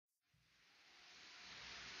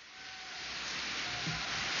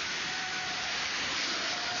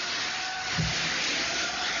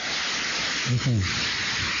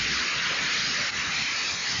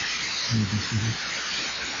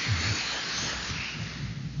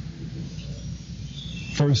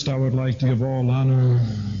First, I would like to give all honor,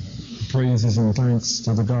 praises, and thanks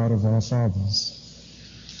to the God of our fathers,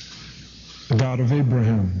 the God of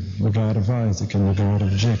Abraham, the God of Isaac, and the God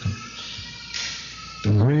of Jacob,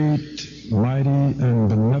 the great, mighty, and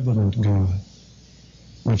benevolent God,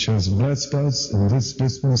 which has blessed us in this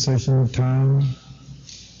dispensation of time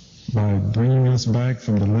by bringing us back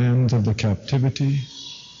from the land of the captivity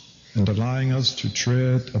and allowing us to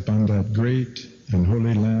tread upon that great and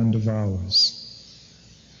holy land of ours.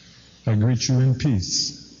 I greet you in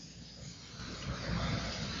peace.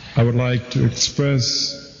 I would like to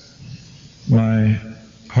express my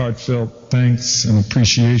heartfelt thanks and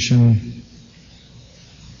appreciation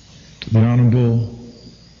to the Honorable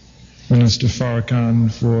Minister Farrakhan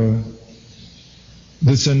for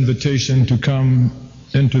this invitation to come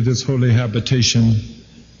into this holy habitation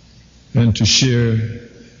and to share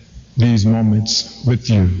these moments with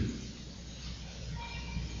you.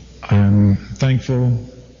 I am thankful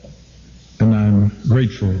and I'm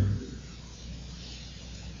grateful.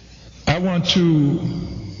 I want to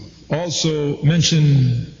also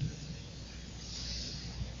mention,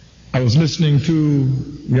 I was listening to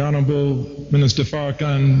the Honorable Minister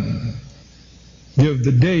Farrakhan give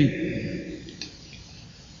the date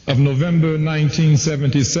of November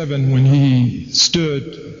 1977 when he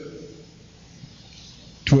stood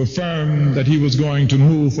to affirm that he was going to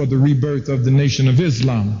move for the rebirth of the Nation of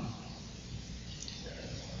Islam.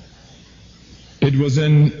 It was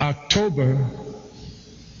in October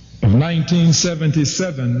of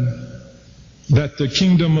 1977 that the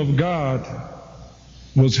kingdom of God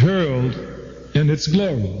was hurled in its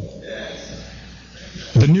glory.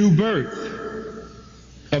 The new birth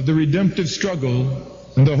of the redemptive struggle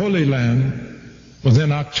in the Holy Land was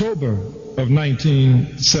in October of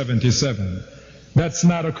 1977. That's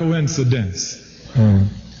not a coincidence.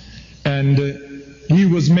 And he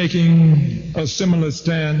was making a similar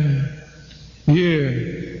stand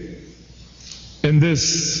here in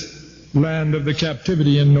this land of the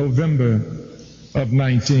captivity in November of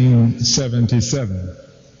 1977.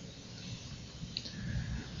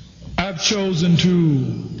 I've chosen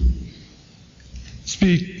to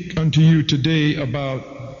speak unto you today about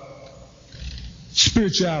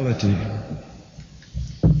spirituality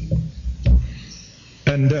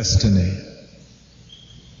and destiny.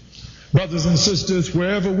 Brothers and sisters,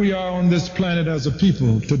 wherever we are on this planet as a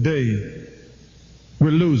people today,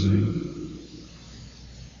 we're losing.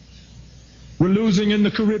 We're losing in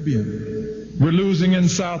the Caribbean. We're losing in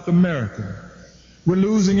South America. We're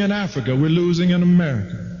losing in Africa. We're losing in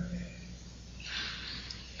America.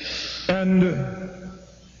 And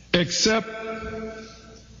except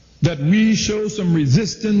that we show some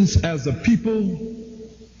resistance as a people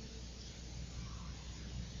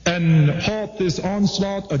and halt this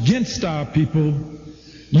onslaught against our people,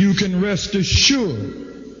 you can rest assured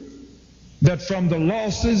that from the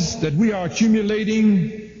losses that we are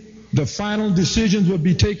accumulating, the final decisions will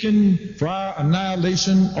be taken for our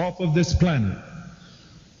annihilation off of this planet.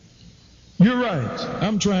 You're right.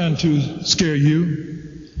 I'm trying to scare you.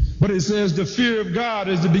 But it says the fear of God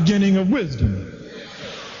is the beginning of wisdom.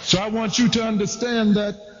 So I want you to understand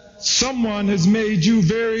that someone has made you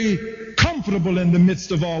very comfortable in the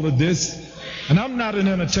midst of all of this. And I'm not an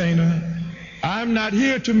entertainer. I'm not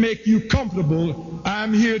here to make you comfortable.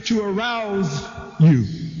 I'm here to arouse you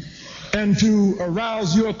and to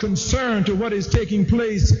arouse your concern to what is taking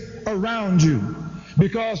place around you.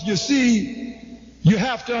 Because you see, you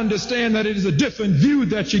have to understand that it is a different view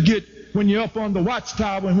that you get when you're up on the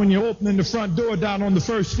watchtower and when you're opening the front door down on the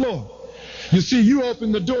first floor. You see, you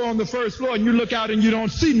open the door on the first floor and you look out and you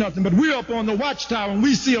don't see nothing, but we're up on the watchtower and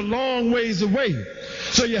we see a long ways away.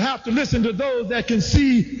 So you have to listen to those that can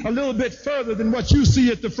see a little bit further than what you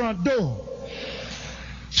see at the front door.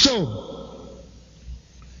 So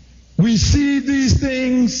we see these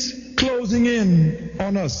things closing in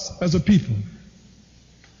on us as a people.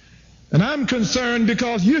 And I'm concerned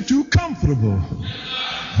because you're too comfortable.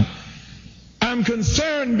 I'm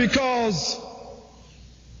concerned because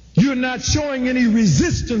you're not showing any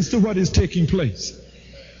resistance to what is taking place.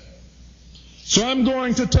 So I'm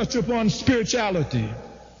going to touch upon spirituality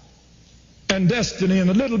and destiny and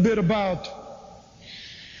a little bit about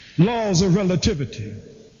laws of relativity.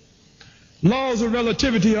 Laws of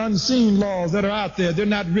relativity are unseen laws that are out there. They're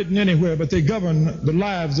not written anywhere, but they govern the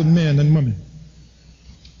lives of men and women.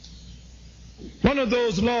 One of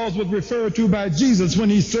those laws was referred to by Jesus when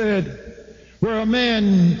he said, where a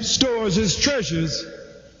man stores his treasures,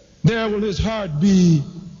 there will his heart be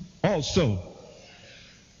also.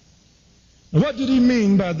 What did he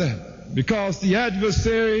mean by that? Because the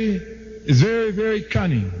adversary is very, very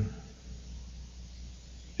cunning.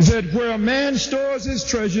 He said, where a man stores his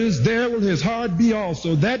treasures, there will his heart be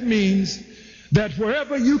also. That means that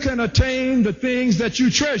wherever you can attain the things that you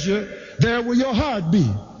treasure, there will your heart be.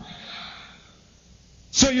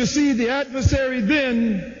 So you see, the adversary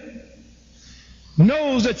then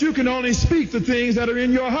knows that you can only speak the things that are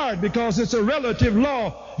in your heart, because it's a relative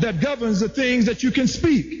law that governs the things that you can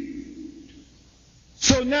speak.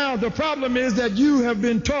 So now the problem is that you have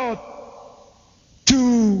been taught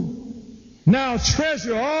to now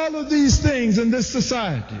treasure all of these things in this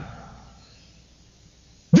society.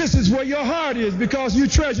 This is where your heart is, because you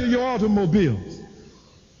treasure your automobiles.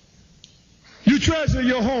 You treasure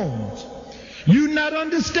your homes. You not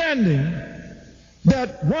understanding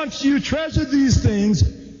that once you treasure these things,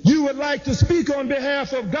 you would like to speak on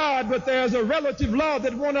behalf of God, but there's a relative law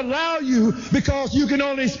that won't allow you, because you can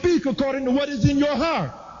only speak according to what is in your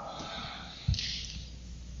heart.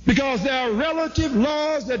 Because there are relative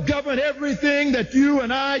laws that govern everything that you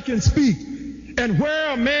and I can speak. And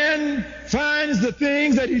where a man finds the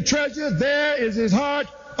things that he treasures, there is his heart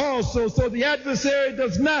also. So the adversary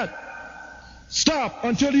does not stop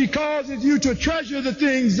until he causes you to treasure the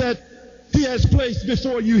things that he has placed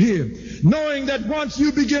before you here. Knowing that once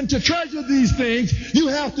you begin to treasure these things, you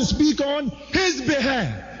have to speak on his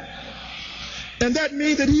behalf. And that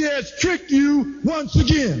means that he has tricked you once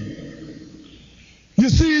again. You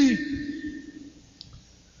see,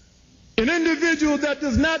 an individual that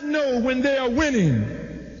does not know when they are winning,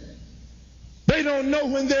 they don't know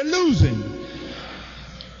when they're losing.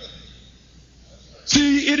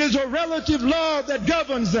 See, it is a relative law that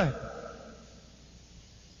governs that.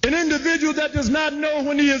 An individual that does not know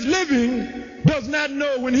when he is living does not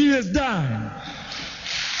know when he is dying.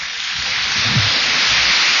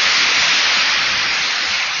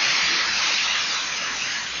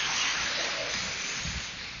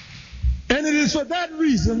 And it is for that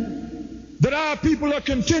reason that our people are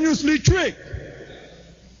continuously tricked.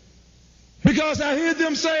 Because I hear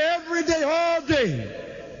them say every day, all day,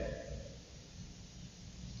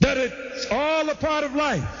 that it's all a part of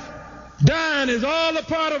life. Dying is all a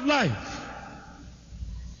part of life.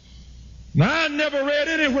 Now, I never read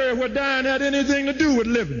anywhere where dying had anything to do with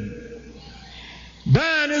living.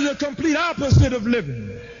 Dying is a complete opposite of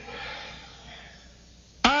living.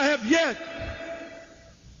 I have yet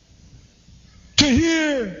to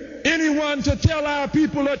hear anyone to tell our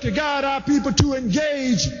people or to guide our people to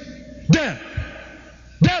engage death.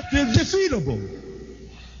 Death is defeatable.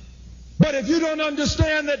 But if you don't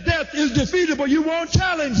understand that death is defeatable, you won't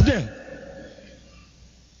challenge death.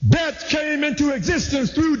 Death came into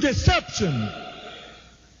existence through deception.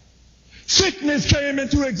 Sickness came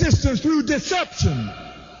into existence through deception.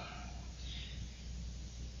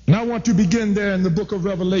 And I want to begin there in the book of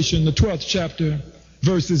Revelation, the 12th chapter,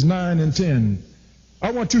 verses 9 and 10.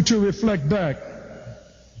 I want you to reflect back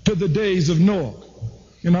to the days of Noah.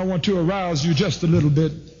 And I want to arouse you just a little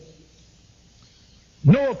bit.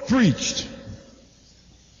 Noah preached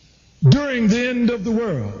during the end of the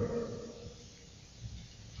world.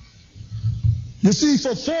 You see,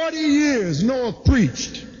 for 40 years Noah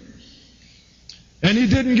preached, and he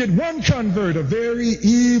didn't get one convert, a very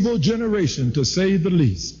evil generation to say the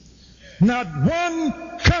least. Not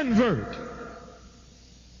one convert.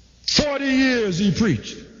 40 years he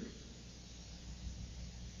preached.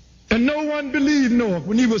 And no one believed Noah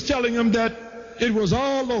when he was telling them that it was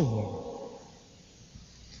all over.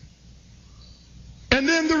 And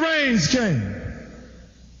then the rains came.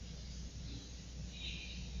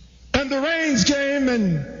 And the rains came,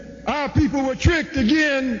 and our people were tricked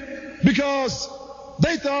again, because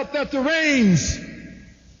they thought that the rains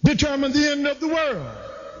determined the end of the world.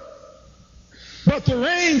 But the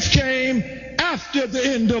rains came after the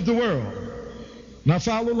end of the world. Now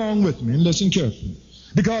follow along with me and listen carefully,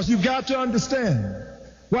 because you've got to understand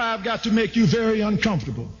why I've got to make you very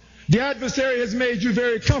uncomfortable. The adversary has made you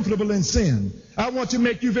very comfortable in sin. I want to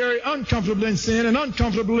make you very uncomfortable in sin and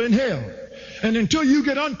uncomfortable in hell. And until you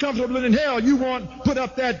get uncomfortable in hell, you won't put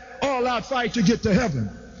up that all-out fight to get to heaven.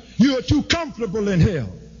 You are too comfortable in hell.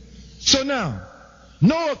 So now,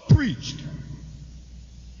 Noah preached.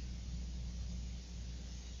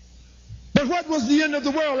 But what was the end of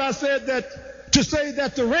the world? I said that to say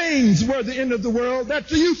that the rains were the end of the world,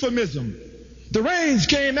 that's a euphemism. The rains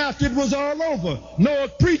came after it was all over. Noah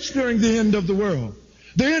preached during the end of the world.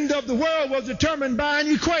 The end of the world was determined by an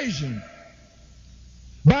equation.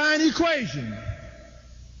 By an equation.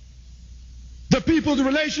 The people's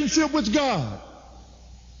relationship with God.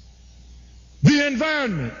 The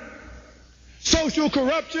environment. Social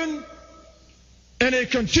corruption and a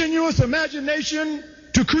continuous imagination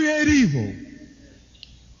to create evil.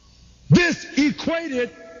 This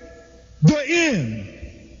equated the end.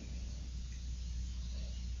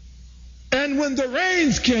 And when the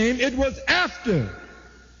rains came, it was after.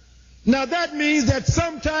 Now that means that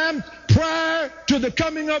sometime prior to the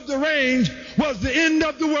coming of the rains was the end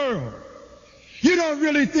of the world. You don't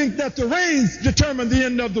really think that the rains determined the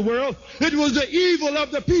end of the world. It was the evil of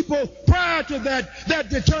the people prior to that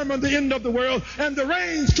determined the end of the world. And the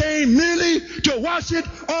rains came merely to wash it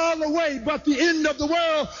all away. But the end of the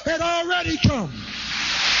world had already come.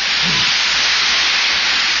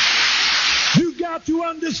 You've got to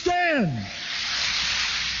understand.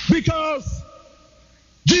 Because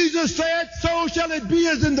Jesus said, so shall it be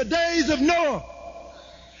as in the days of Noah.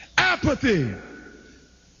 Apathy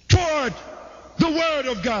toward the Word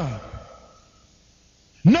of God.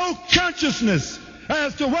 No consciousness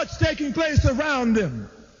as to what's taking place around them.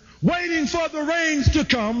 Waiting for the rains to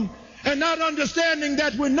come and not understanding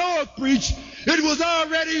that when Noah preached, it was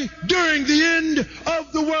already during the end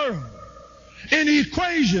of the world. An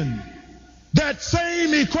equation, that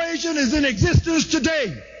same equation is in existence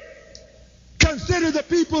today. Consider the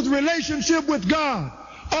people's relationship with God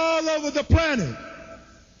all over the planet.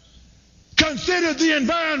 Consider the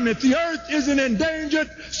environment. The earth is an endangered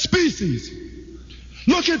species.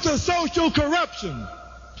 Look at the social corruption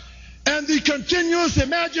and the continuous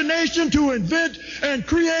imagination to invent and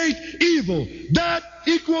create evil. That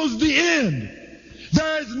equals the end.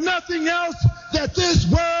 There is nothing else that this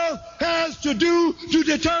world has to do to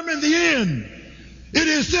determine the end. It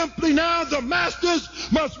is simply now the masters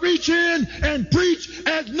must reach in and preach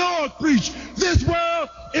as Noah preached. This world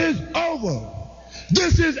is over.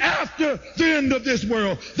 This is after the end of this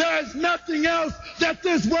world. There is nothing else that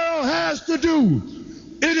this world has to do.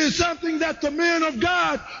 It is something that the men of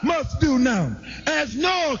God must do now, as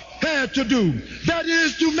Noah had to do. That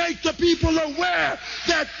is to make the people aware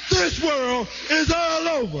that this world is all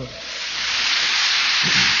over.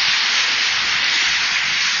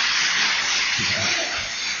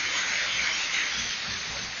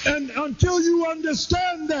 And until you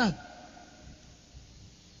understand that,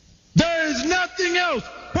 there is nothing else.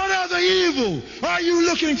 What other evil are you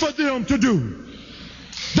looking for them to do?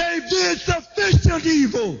 They did sufficient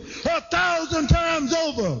evil 1,000 times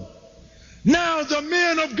over. Now the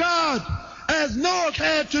men of God, as Noah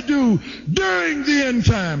had to do during the end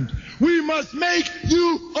times, we must make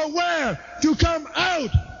you aware to come out.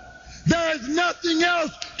 There is nothing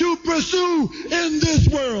else to pursue in this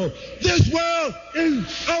world. This world is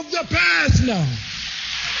of the past now.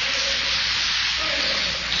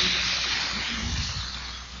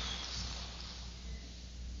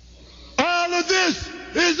 All of this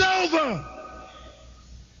is over.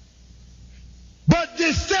 But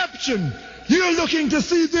deception, you're looking to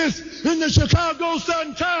see this in the Chicago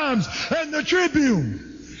Sun-Times and the Tribune.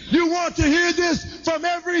 You want to hear this from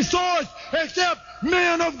every source except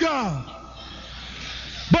men of God.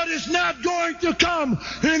 But it's not going to come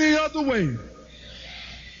any other way.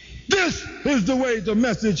 This is the way the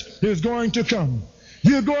message is going to come.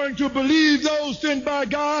 You're going to believe those sent by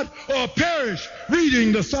God or perish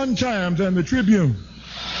reading the Sun-Times and the Tribune.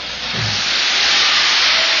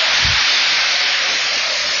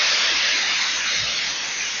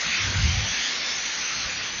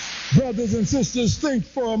 Brothers and sisters, think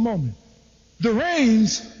for a moment. The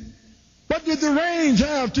rains, what did the rains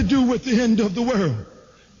have to do with the end of the world?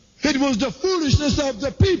 It was the foolishness of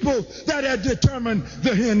the people that had determined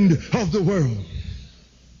the end of the world.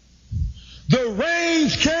 The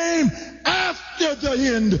rains came after the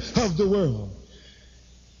end of the world.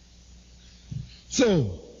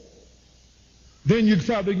 So, then you're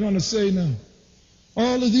probably going to say now,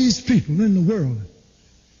 all of these people in the world,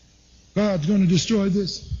 God's going to destroy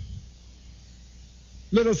this?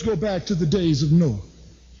 Let us go back to the days of Noah.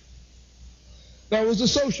 There was a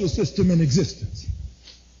social system in existence.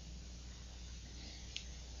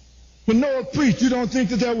 When Noah preached, you don't think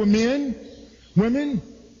that there were men, women,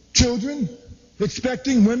 children,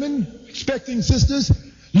 expecting women, expecting sisters,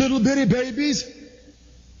 little bitty babies?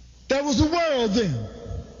 There was a world then.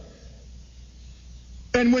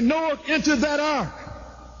 And when Noah entered that ark,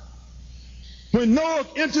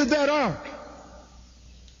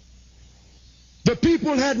 the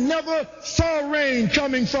people had never saw rain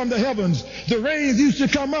coming from the heavens. The rains used to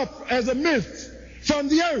come up as a mist from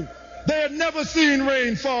the earth. They had never seen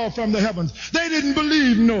rain fall from the heavens. They didn't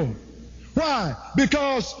believe Noah. Why?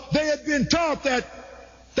 Because they had been taught that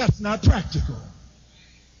that's not practical.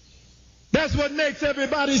 That's what makes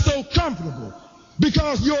everybody so comfortable.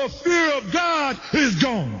 Because your fear of God is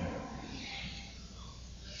gone.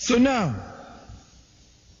 So now,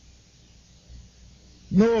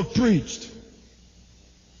 Noah preached.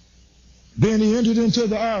 Then he entered into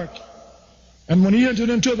the ark. And when he entered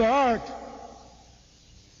into the ark,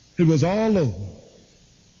 it was all over.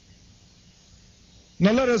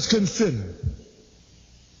 Now let us consider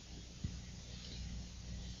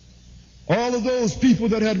all of those people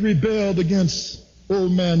that had rebelled against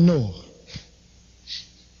old man Noah.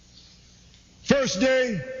 First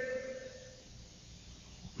day,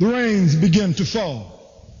 the rains began to fall.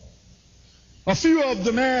 A few of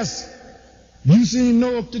them asked, "You seen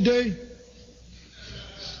Noah today?"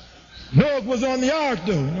 Noah was on the ark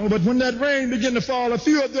though, but when that rain began to fall, a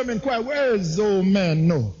few of them inquired, "Where is old man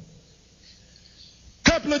Noah?"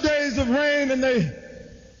 Couple of days of rain and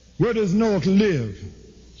where does Noah live?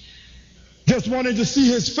 Just wanted to see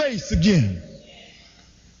his face again.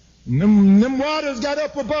 And them waters got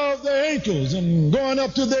up above their ankles and going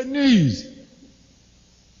up to their knees.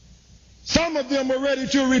 Some of them were ready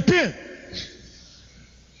to repent.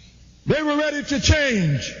 They were ready to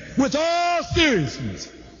change with all seriousness.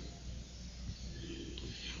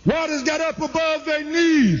 Waters got up above their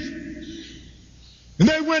knees. And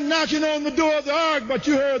they went knocking on the door of the ark, but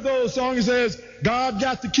you heard those songs. It says, God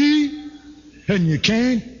got the key and you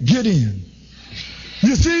can't get in.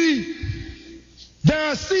 You see, there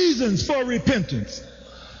are seasons for repentance.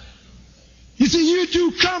 You see, you're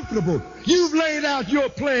too comfortable. You've laid out your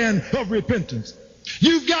plan of repentance.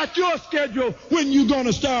 You've got your schedule when you're going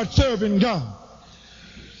to start serving God.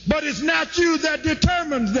 But it's not you that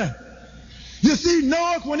determines that. You see,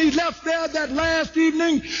 Noah, when he left there that last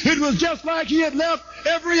evening, it was just like he had left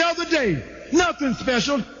every other day. Nothing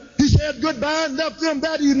special. He said goodbye and left them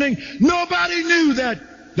that evening. Nobody knew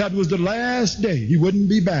that was the last day. He wouldn't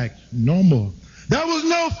be back no more. There was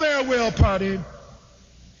no farewell party.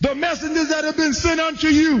 The messengers that have been sent unto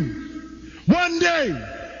you, one day,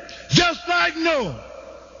 just like Noah,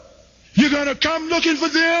 you're going to come looking for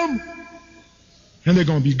them, and they're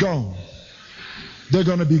going to be gone. They're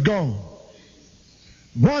going to be gone.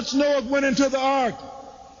 Once Noah went into the ark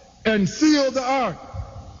and sealed the ark,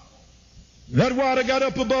 that water got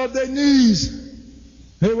up above their knees.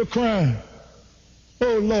 They were crying,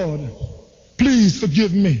 "Oh Lord, please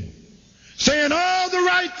forgive me." Saying all the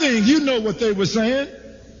right things. You know what they were saying.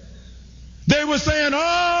 They were saying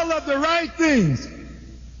all of the right things.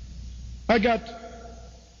 I got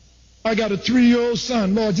a 3-year-old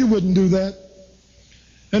son. Lord, you wouldn't do that.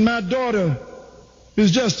 And my daughter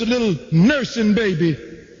is just a little nursing baby.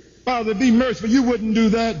 Father, be merciful. You wouldn't do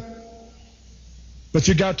that. But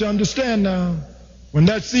you got to understand now, when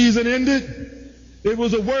that season ended, it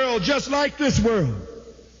was a world just like this world.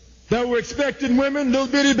 That were expecting women, little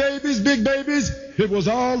bitty babies, big babies. It was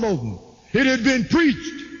all over. It had been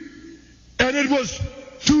preached. And it was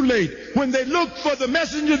too late. When they looked for the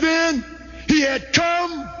messenger then, he had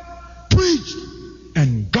come, preached,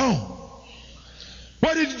 and gone.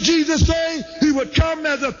 What did Jesus say? He would come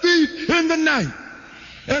as a thief in the night.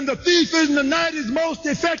 And the thief in the night is most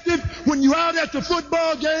effective when you're out at the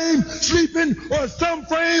football game, sleeping, or some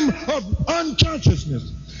frame of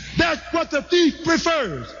unconsciousness. That's what the thief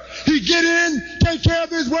prefers. He get in, take care of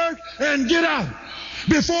his work, and get out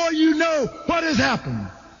before you know what has happened.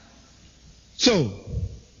 So,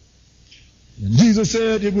 Jesus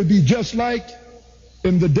said it would be just like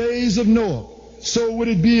in the days of Noah. So would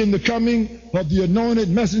it be in the coming of the anointed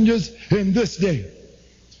messengers in this day.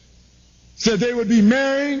 Said they would be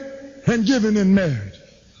marrying and giving in marriage,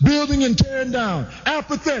 building and tearing down,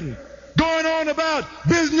 apathetic, going on about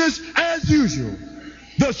business as usual,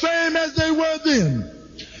 the same as they were then.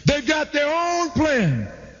 They've got their own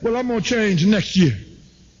plan. Well, I'm going to change next year.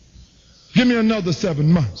 Give me another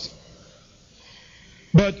 7 months.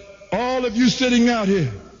 But all of you sitting out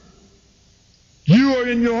here, you are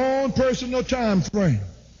in your own personal time frame.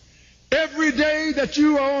 Every day that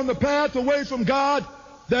you are on the path away from God,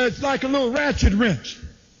 that's like a little ratchet wrench.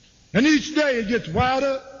 And each day it gets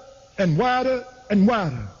wider and wider and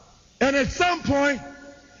wider. And at some point,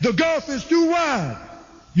 the gulf is too wide.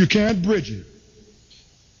 You can't bridge it.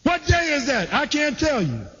 What day is that? I can't tell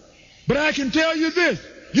you. But I can tell you this.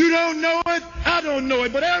 You don't know it, I don't know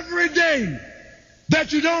it. But every day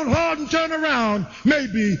that you don't halt and turn around may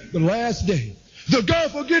be the last day. The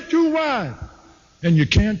gulf will get too wide and you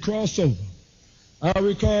can't cross over. I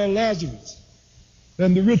recall Lazarus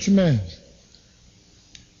and the rich man.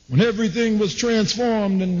 When everything was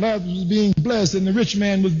transformed and Lazarus was being blessed and the rich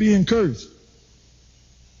man was being cursed.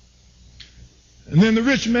 And then the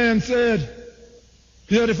rich man said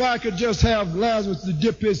that if I could just have Lazarus to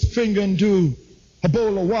dip his finger into a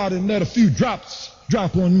bowl of water and let a few drops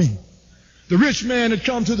drop on me. The rich man had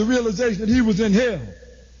come to the realization that he was in hell.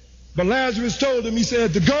 But Lazarus told him, he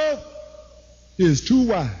said, the gulf is too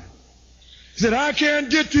wide. He said, I can't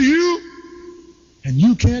get to you, and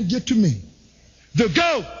you can't get to me. The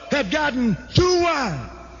gulf have gotten too wide,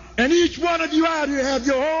 and each one of you out here have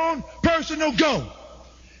your own personal gulf.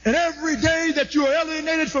 And every day that you are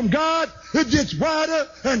alienated from God, it gets wider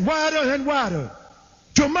and wider and wider.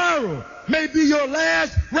 Tomorrow may be your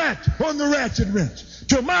last rat on the ratchet wrench.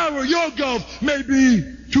 Tomorrow your gulf may be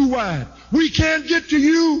too wide. We can't get to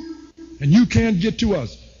you, and you can't get to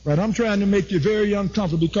us. Right? I'm trying to make you very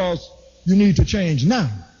uncomfortable because you need to change now.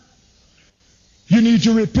 You need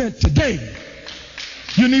to repent today.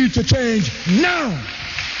 You need to change now.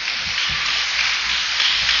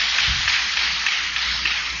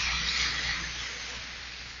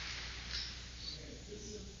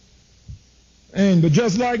 But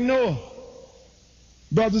just like Noah,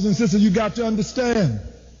 brothers and sisters, you got to understand,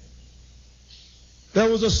 there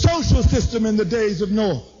was a social system in the days of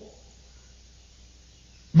Noah.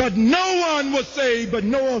 But no one was saved but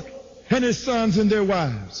Noah and his sons and their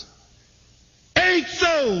wives. 8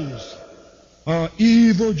 souls are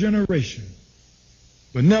evil generation.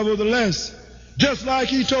 But nevertheless, just like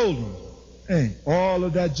he told them, all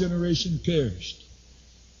of that generation perished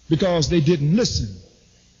because they didn't listen.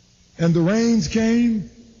 And the rains came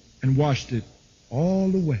and washed it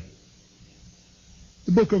all away.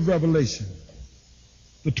 The book of Revelation,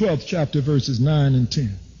 the 12th chapter, verses 9 and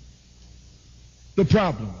 10. The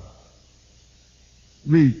problem.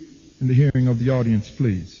 Read in the hearing of the audience,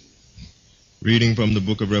 please. Reading from the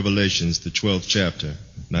book of Revelations, the 12th chapter,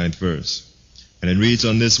 9th verse. And it reads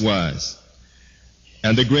on this wise.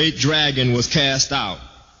 And the great dragon was cast out,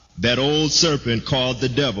 that old serpent called the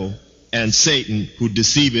devil and Satan, who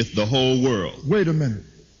deceiveth the whole world. Wait a minute.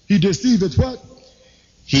 He deceiveth what?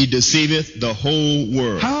 He deceiveth the whole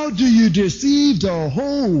world. How do you deceive the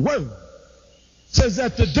whole world? It says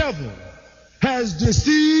that the devil has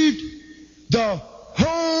deceived the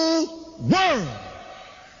whole world.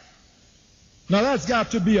 Now that's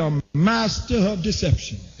got to be a master of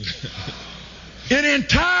deception. An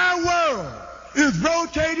entire world is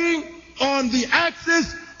rotating on the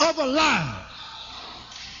axis of a lie.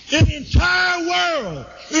 An entire world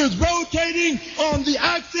is rotating on the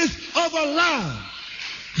axis of a lie.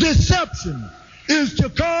 Deception is to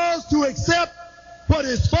cause to accept what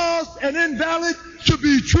is false and invalid to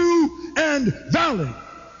be true and valid.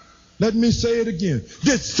 Let me say it again.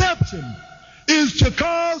 Deception is to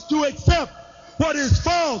cause to accept what is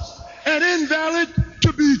false and invalid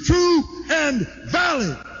to be true and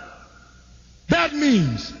valid. That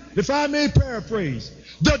means, if I may paraphrase,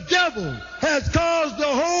 the devil has caused the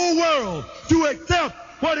whole world to accept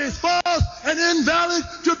what is false and invalid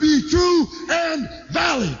to be true and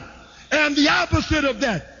valid. And the opposite of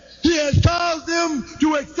that, he has caused them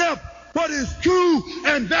to accept what is true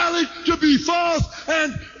and valid to be false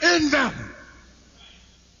and invalid.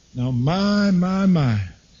 Now, my.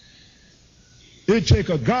 It'd take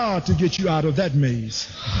a God to get you out of that maze.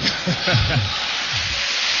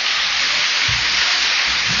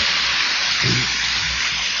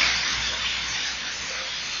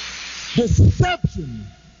 Deception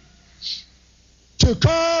to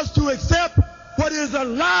cause to accept what is a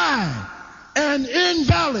lie and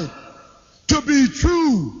invalid to be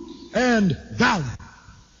true and valid.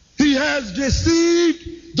 He has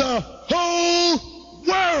deceived the whole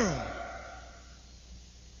world.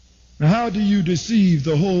 Now, how do you deceive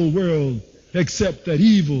the whole world except that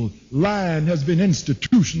evil, lying has been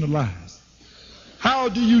institutionalized? How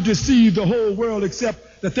do you deceive the whole world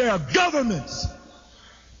except that there are governments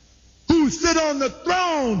who sit on the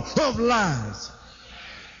throne of lies?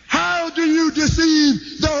 How do you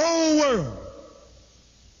deceive the whole world?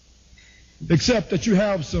 Except that you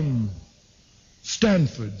have some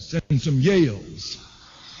Stanfords and some Yales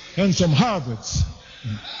and some Harvards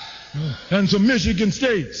and some Michigan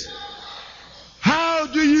States. How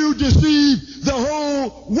do you deceive the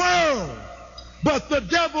whole world? But the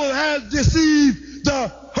devil has deceived the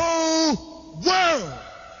whole world.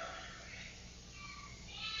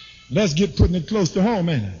 Let's get putting it close to home,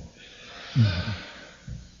 ain't it?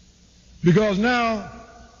 Because now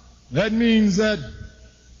that means that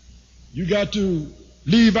you got to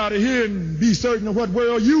leave out of here and be certain of what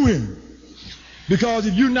world you in. Because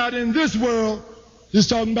if you're not in this world, it's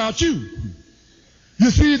talking about you. You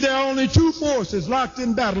see, there are only 2 forces locked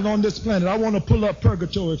in battle on this planet. I want to pull up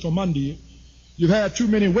purgatory from under you. You've had too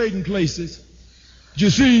many waiting places. You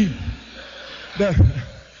see,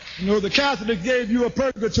 the Catholics gave you a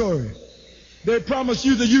purgatory. They promised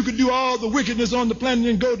you that you could do all the wickedness on the planet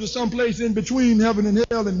and go to some place in between heaven and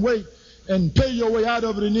hell and wait and pay your way out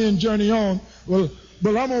of it and then journey on. Well,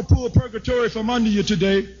 I'm going to pull purgatory from under you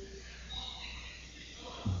today.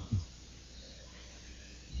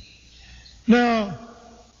 Now,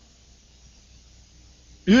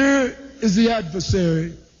 here is the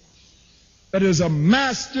adversary that is a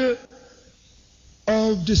master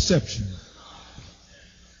of deception.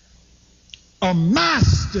 A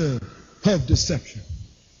master of deception.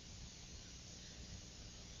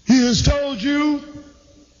 He has told you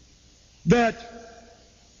that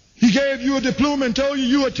he gave you a diploma and told you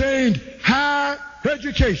you attained higher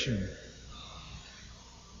education.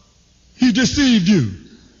 He deceived you.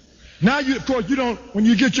 Now, of course, you don't, when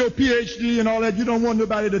you get your PhD and all that, you don't want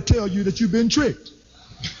nobody to tell you that you've been tricked.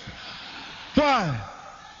 Why?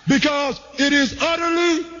 Because it is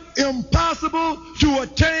utterly impossible to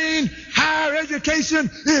attain higher education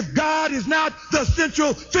if God is not the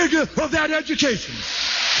central figure of that education.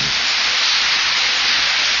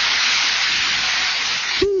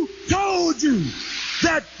 Who told you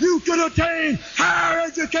that you could attain higher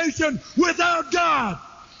education without God?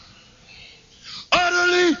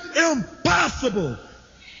 Utterly impossible.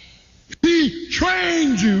 He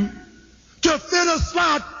trained you to fit a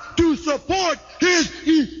slot to support his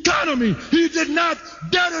economy. He did not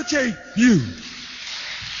dedicate you.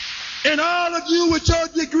 And all of you with your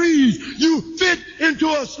degrees, you fit into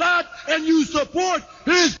a slot and you support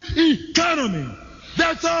his economy.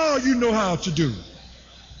 That's all you know how to do.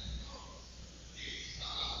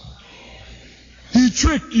 He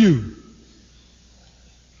tricked you.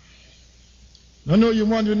 I know you're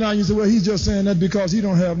wondering now, you say, well, he's just saying that because he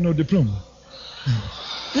don't have no diploma.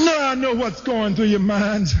 You know, I know what's going through your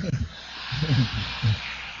minds.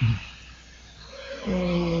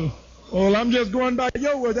 Well, I'm just going by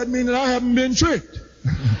your word. That means that I haven't been tricked.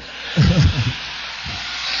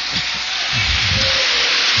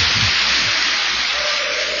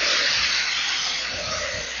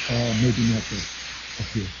 Maybe not that. Up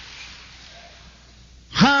here.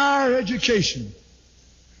 Higher education,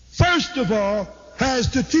 first of all, has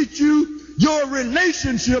to teach you your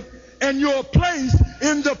relationship and your place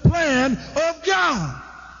in the plan of God.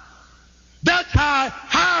 That's how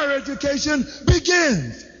higher education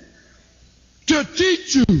begins. To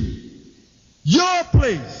teach you your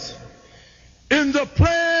place in the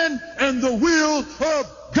plan and the will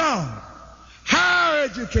of God. Higher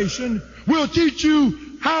education will teach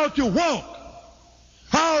you how to walk,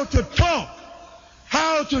 how to talk,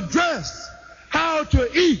 how to dress, how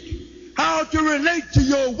to eat, how to relate to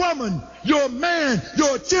your woman, your man,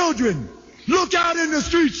 your children. Look out in the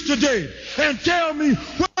streets today and tell me,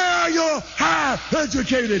 where are your high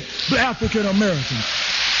educated African Americans?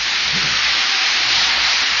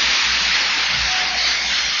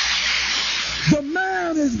 The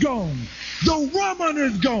man is gone. The woman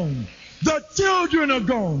is gone. The children are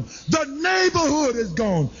gone. The neighborhood is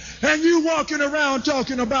gone. And you walking around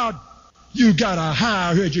talking about you got a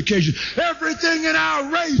higher education. Everything in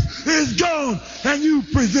our race is gone. And you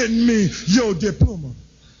presenting me your diploma.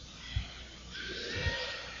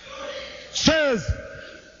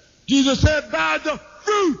 Jesus said, by the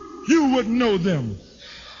fruit you would know them.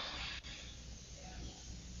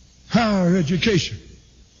 Higher education.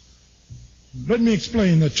 Let me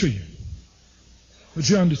explain that to you, but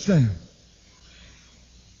you understand.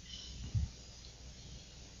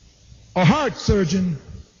 A heart surgeon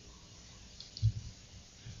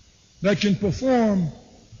that can perform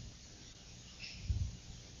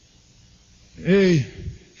a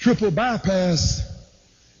triple bypass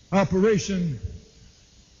operation,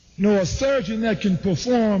 a surgeon that can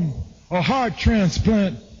perform a heart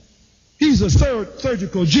transplant, he's a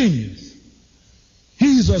surgical genius.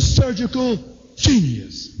 He's a surgical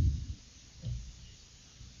genius.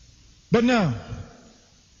 But now,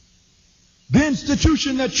 the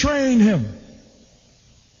institution that trained him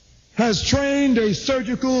has trained a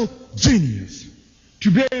surgical genius to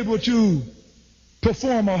be able to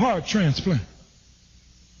perform a heart transplant.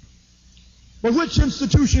 But which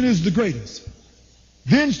institution is the greatest?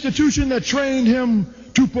 The institution that trained him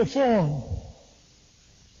to perform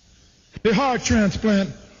a heart transplant,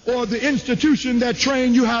 or the institution that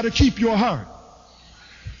trained you how to keep your heart?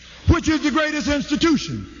 Which is the greatest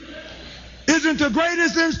institution? Isn't the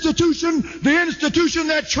greatest institution the institution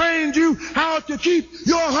that trained you how to keep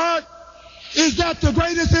your heart? Is that the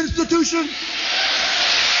greatest institution?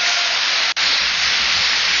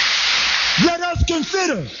 Let us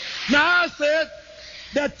consider. Now, I said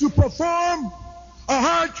that to perform a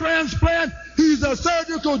heart transplant, he's a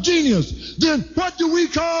surgical genius. Then what do we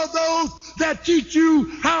call those that teach you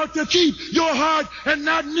how to keep your heart and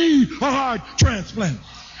not need a heart transplant?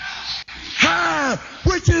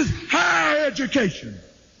 Which is higher education.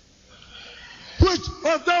 Which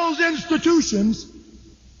of those institutions,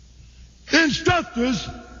 instructors,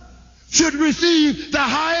 should receive the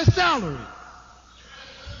highest salary?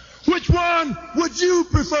 Which one would you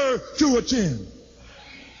prefer to attend?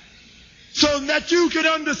 So that you can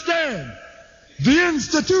understand the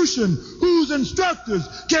institution whose instructors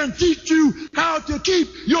can teach you how to keep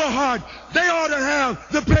your heart. They ought to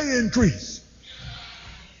have the pay increase.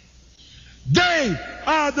 They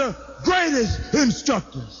are the greatest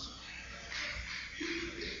instructors.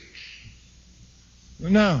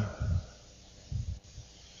 Now,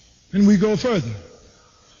 and we go further.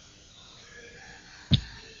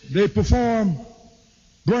 They perform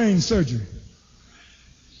brain surgery.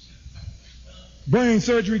 Brain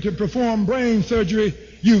surgery, to perform brain surgery,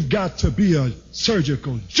 you've got to be a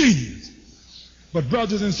surgical genius. But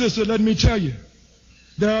brothers and sisters, let me tell you,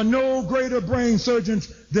 there are no greater brain surgeons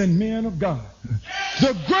than men of God.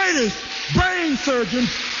 The greatest brain surgeons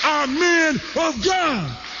are men of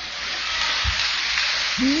God.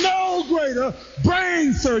 No greater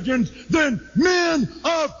brain surgeons than men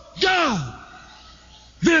of God.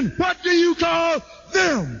 Then what do you call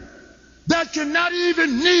them? That cannot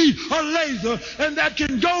even need a laser and that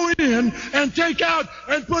can go in and take out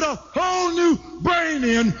and put a whole new brain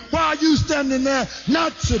in while you standing there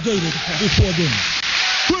not sedated before them.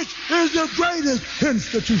 Which is the greatest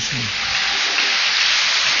institution?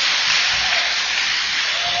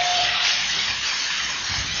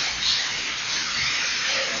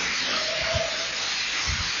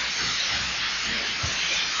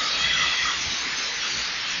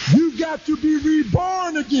 You've got to be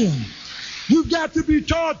reborn again. You've got to be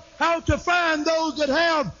taught how to find those that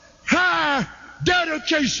have high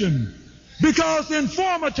dedication. Because in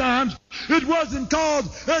former times, it wasn't called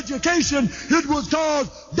education, it was called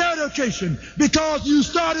dedication. Because you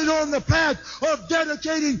started on the path of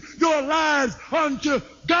dedicating your lives unto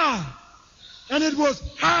God. And it was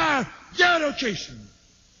high dedication.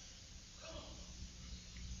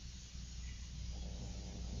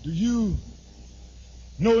 Do you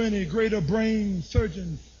know any greater brain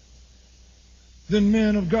surgeons than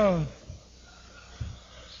men of God?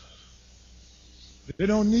 They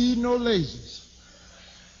don't need no lasers.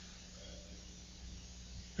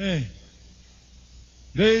 Hey,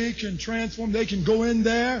 they can transform, they can go in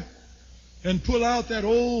there and pull out that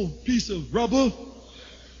old piece of rubber,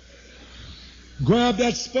 grab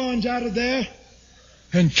that sponge out of there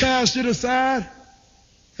and cast it aside,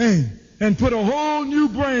 and put a whole new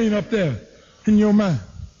brain up there in your mind.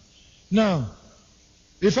 Now,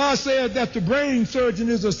 if I said that the brain surgeon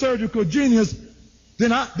is a surgical genius, then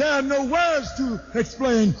there are no words to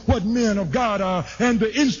explain what men of God are and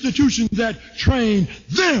the institutions that train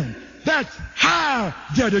them. That's high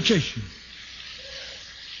dedication.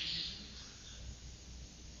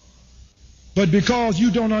 But because you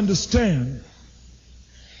don't understand,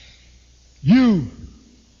 you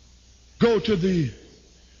go to the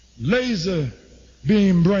laser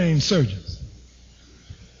beam brain surgeons.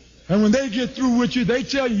 And when they get through with you, they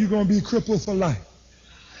tell you you're going to be crippled for life.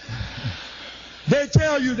 They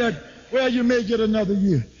tell you that, well, you may get another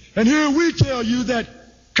year. And here we tell you that,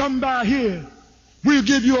 come by here. We'll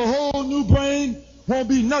give you a whole new brain. Won't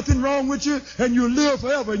be nothing wrong with you. And you'll live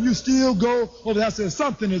forever. And you still go, oh, I said,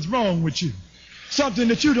 something is wrong with you. Something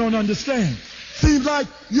that you don't understand. Seems like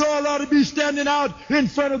you all ought to be standing out in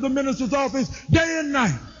front of the minister's office day and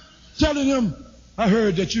night, telling him, I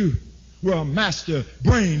heard that you were a master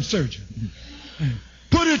brain surgeon.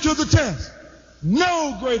 Put it to the test.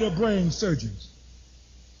 No greater brain surgeons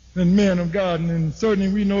than men of God. And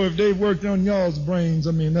certainly we know if they worked on y'all's brains,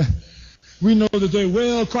 I mean, we know that they're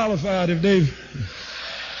well qualified if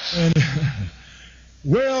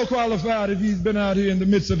well qualified if he's been out here in the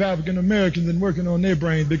midst of African Americans and working on their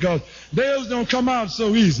brains, because theirs don't come out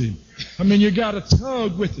so easy. I mean, you got to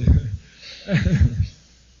tug with it.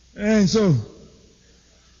 And so,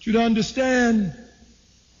 you to understand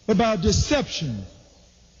about deception.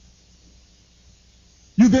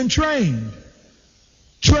 You've been trained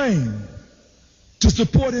to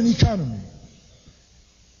support an economy.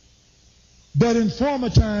 But in former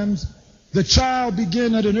times, the child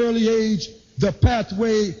began at an early age the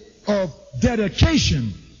pathway of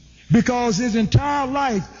dedication, because his entire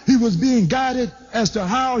life he was being guided as to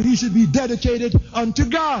how he should be dedicated unto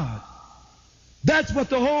God. That's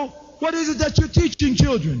what what is it that you're teaching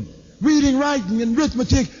children? Reading, writing, and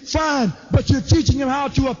arithmetic, fine, but you're teaching them how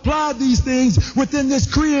to apply these things within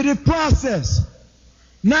this creative process.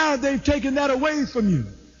 Now they've taken that away from you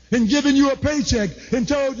and given you a paycheck and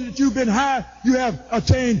told you that you have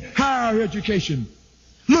attained higher education.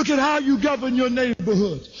 Look at how you govern your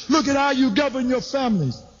neighborhoods. Look at how you govern your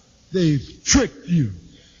families. They've tricked you.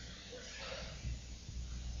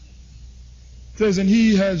 It says, and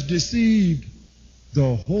he has deceived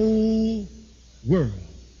the whole world.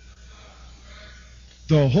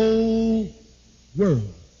 The whole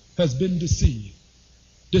world has been deceived.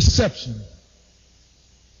 Deception.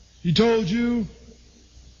 He told you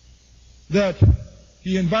that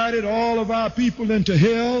he invited all of our people into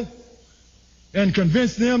hell and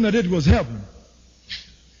convinced them that it was heaven.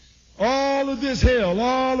 All of this hell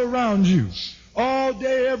all around you, all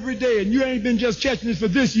day, every day, and you ain't been just catching it for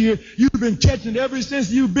this year, you've been catching it ever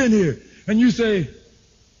since you've been here. And you say,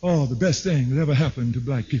 oh, the best thing that ever happened to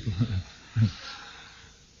black people.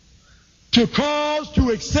 To cause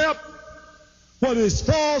to accept what is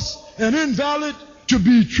false and invalid to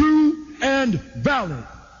be true and valid.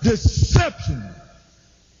 Deception.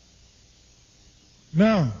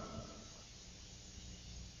 Now,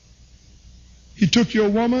 he took your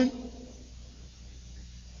woman,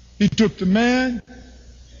 he took the man,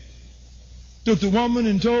 took the woman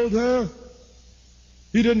and told her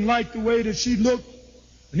he didn't like the way that she looked,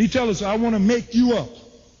 and he told her, I want to make you up.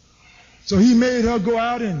 So he made her go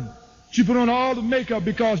out and she put on all the makeup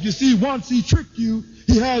because, you see, once he tricked you,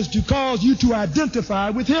 he has to cause you to identify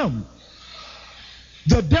with him.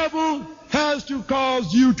 The devil has to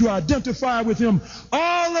cause you to identify with him.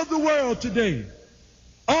 All of the world today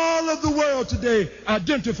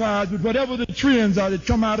identifies with whatever the trends are that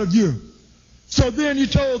come out of you. So then he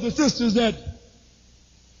told the sisters that,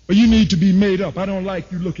 well, you need to be made up. I don't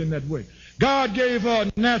like you looking that way. God gave her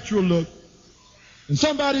a natural look, and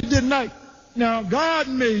somebody didn't like. Now, God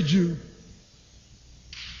made you,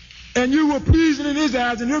 and you were pleasing in his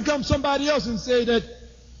eyes, and here comes somebody else and say that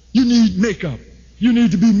you need makeup. You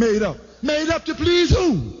need to be made up. Made up to please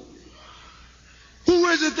who? Who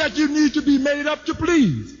is it that you need to be made up to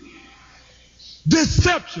please?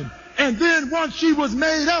 Deception. And then once she was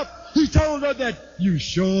made up, he told her that you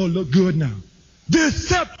sure look good now.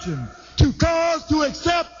 Deception. To cause to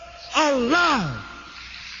accept a lie.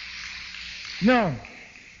 Now,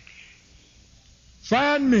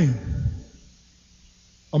 find me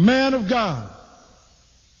a man of God.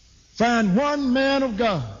 Find one man of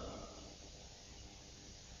God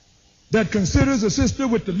that considers a sister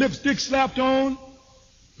with the lipstick slapped on,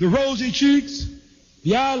 the rosy cheeks,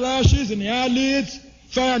 the eyelashes and the eyelids.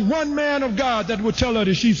 Find one man of God that will tell her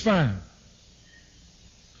that she's fine.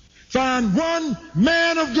 Find one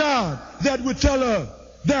man of God that would tell her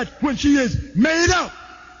that when she is made up,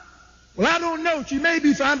 well, I don't know, she may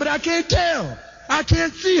be fine, but I can't tell. I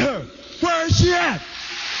can't see her. Where is she at?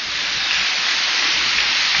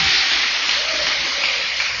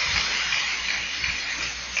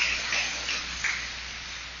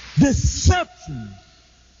 Deception.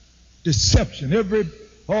 Deception.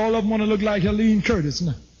 All of them want to look like Helene Curtis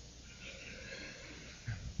now.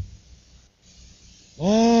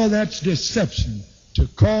 All that's deception. To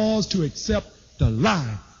cause to accept the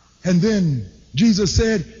lie. And then Jesus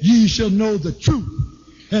said, ye shall know the truth.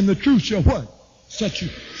 And the truth shall what? Set you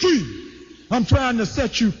free. I'm trying to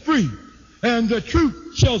set you free. And the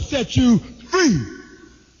truth shall set you free.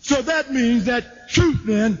 So that means that truth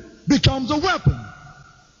then becomes a weapon.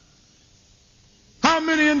 How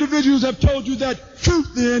many individuals have told you that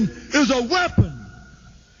truth then is a weapon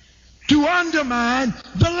to undermine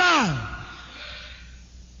the lie?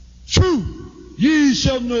 Truth. Ye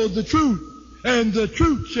shall know the truth, and the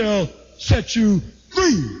truth shall set you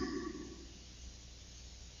free.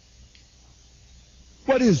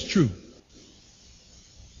 What is truth?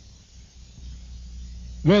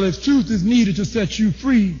 Well, if truth is needed to set you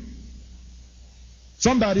free,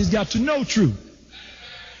 somebody's got to know truth.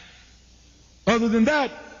 Other than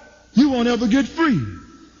that, you won't ever get free.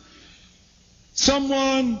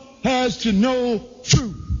 Someone has to know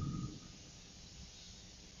truth.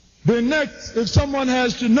 Then next, if someone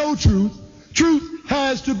has to know truth, truth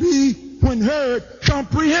has to be, when heard,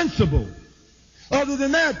 comprehensible. Other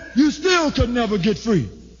than that, you still could never get free.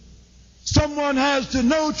 Someone has to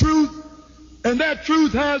know truth, and that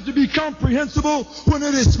truth has to be comprehensible when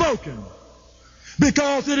it is spoken.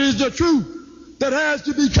 Because it is the truth that has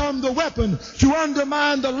to become the weapon to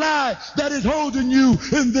undermine the lie that is holding you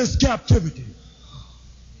in this captivity.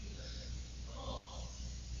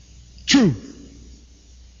 Truth.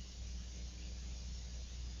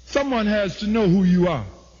 Someone has to know who you are.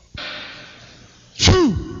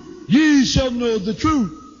 Truth. Ye shall know the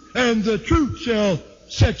truth, and the truth shall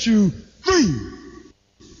set you free.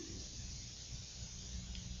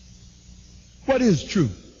 What is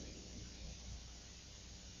truth?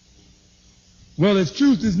 Well, if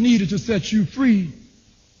truth is needed to set you free,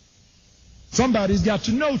 somebody's got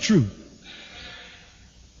to know truth.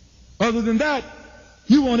 Other than that,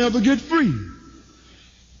 you won't ever get free.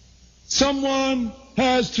 Someone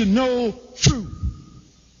has to know truth.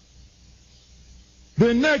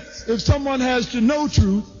 Then next, if someone has to know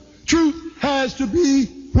truth, Truth has to be,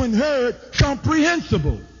 when heard,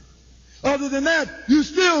 comprehensible. Other than that, you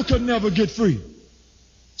still could never get free.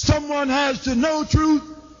 Someone has to know truth,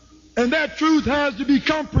 and that truth has to be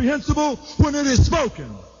comprehensible when it is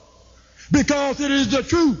spoken. Because it is the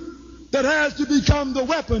truth that has to become the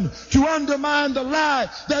weapon to undermine the lie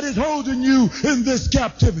that is holding you in this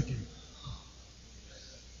captivity.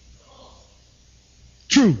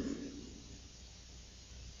 Truth.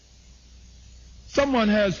 Someone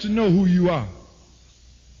has to know who you are.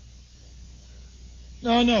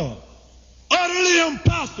 No. Utterly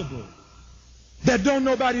impossible that don't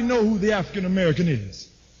nobody know who the African American is.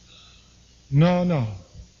 No.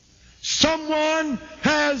 Someone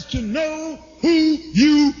has to know who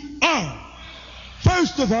you are.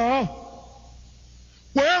 First of all,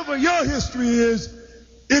 wherever your history is,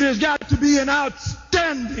 it has got to be an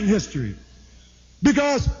outstanding history.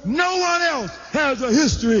 Because no one else has a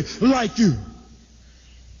history like you.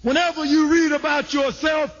 Whenever you read about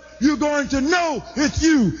yourself, you're going to know it's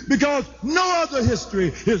you, because no other history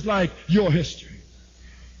is like your history.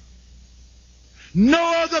 No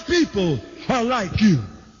other people are like you.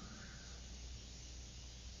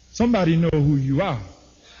 Somebody know who you are.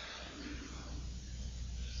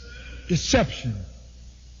 Deception.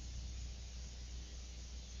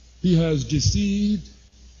 He has deceived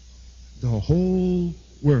the whole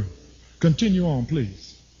world. Continue on, please.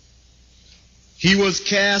 He was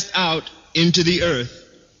cast out into the earth,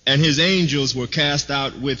 and his angels were cast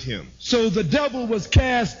out with him. So the devil was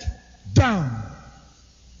cast down.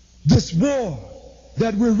 This war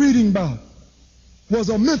that we're reading about was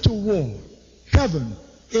a mental war. Heaven,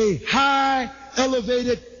 a high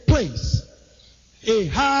elevated place. A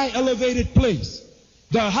high elevated place.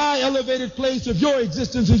 The high elevated place of your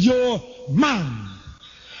existence is your mind.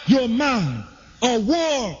 Your mind. A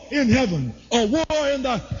war in heaven. A war in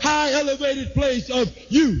the high elevated place of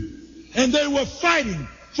you. And they were fighting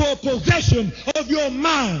for possession of your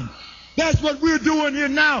mind. That's what we're doing here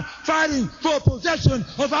now, fighting for possession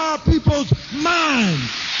of our people's mind.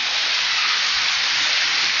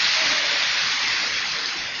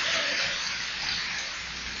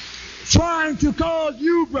 Trying to cause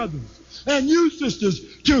you, brothers, and you, sisters,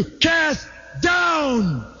 to cast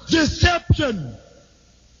down deception.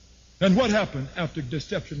 And what happened after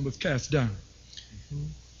deception was cast down?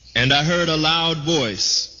 And I heard a loud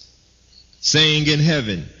voice saying in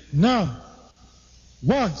heaven. Now,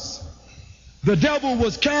 once the devil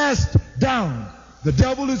was cast down, the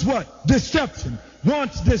devil is what? Deception.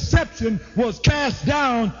 Once deception was cast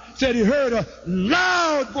down, said he heard a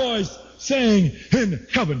loud voice saying in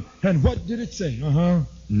heaven. And what did it say?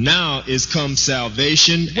 Now is come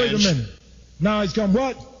salvation. Wait a minute. Now is come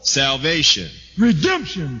what? Salvation.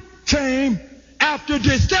 Redemption came after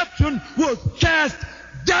deception was cast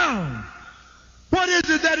down. What is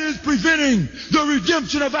it that is preventing the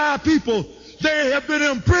redemption of our people? They have been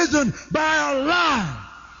imprisoned by a lie.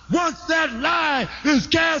 Once that lie is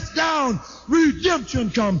cast down,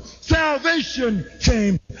 redemption comes. Salvation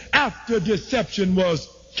came after deception was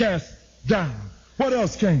cast down. What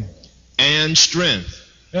else came? And strength.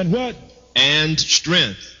 And what? And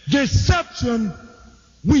strength. Deception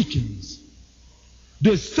weakens.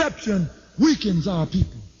 Deception weakens our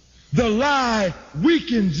people. The lie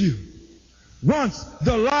weakens you. Once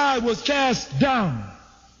the lie was cast down,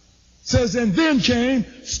 says, and then came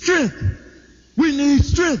strength. We need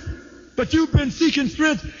strength. But you've been seeking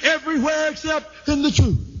strength everywhere except in the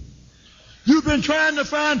truth. You've been trying to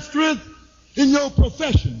find strength in your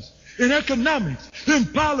professions, in economics, in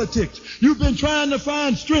politics. You've been trying to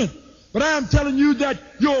find strength. But I'm telling you that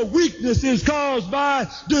your weakness is caused by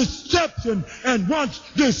deception. And once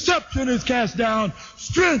deception is cast down,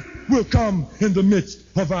 strength will come in the midst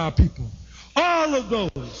of our people. All of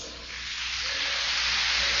those.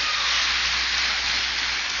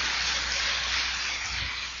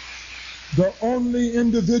 The only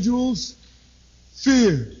individuals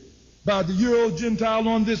feared by the Euro-Gentile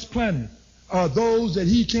on this planet are those that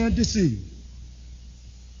he can't deceive.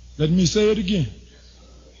 Let me say it again.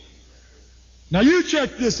 Now you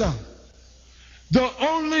check this out. The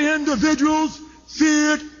only individuals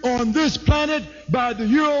feared on this planet by the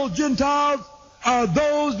Euro-Gentiles are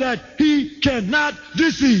those that he cannot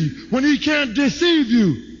deceive. When he can't deceive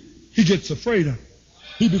you, he gets afraid of it.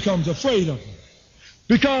 He becomes afraid of it.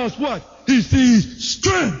 Because what? He sees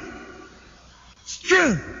strength.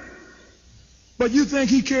 Strength. But you think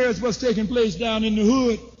he cares what's taking place down in the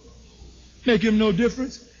hood? Make him no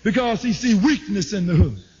difference. Because he sees weakness in the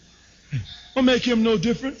hood. Will make him no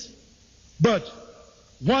difference. But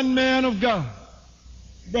one man of God,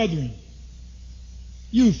 brethren,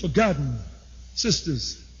 you've forgotten,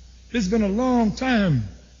 sisters, it's been a long time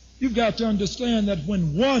You've got to understand that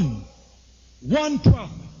when one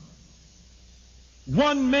prophet,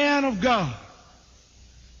 one man of God,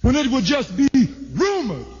 when it would just be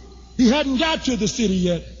rumored, he hadn't got to the city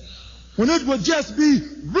yet, when it would just be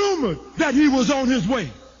rumored that he was on his way,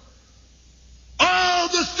 all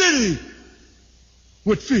the city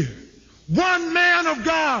would fear. One man of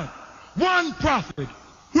God, one prophet,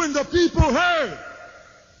 when the people heard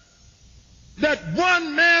that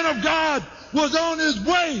one man of God was on his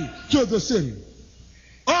way to the city,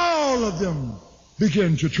 all of them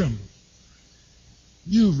began to tremble.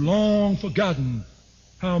 You've long forgotten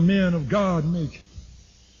how men of God make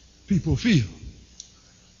people feel.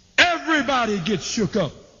 Everybody gets shook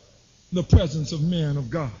up in the presence of men of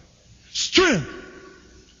God. Strength.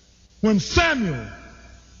 When Samuel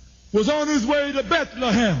was on his way to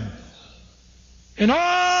Bethlehem, and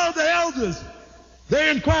all the elders,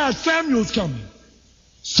 they inquired, Samuel's coming.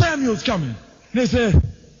 Samuel's coming. And they said,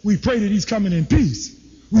 we pray that he's coming in peace.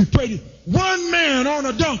 We pray that one man on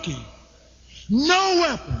a donkey, no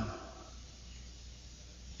weapon.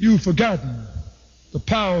 You've forgotten the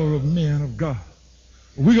power of men of God.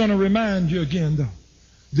 We're going to remind you again, though.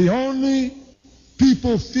 The only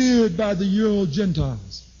people feared by the Euro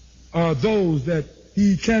Gentiles are those that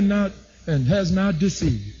he cannot and has not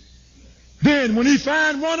deceived. Then when he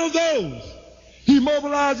finds one of those, he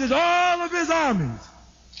mobilizes all of his armies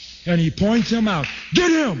and he points him out. Get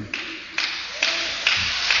him!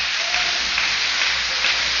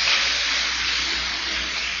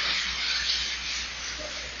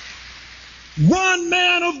 One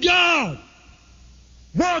man of God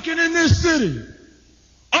walking in this city,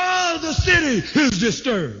 all the city is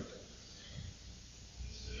disturbed.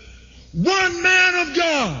 One man of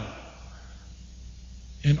God,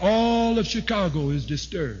 and all of Chicago is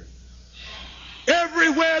disturbed.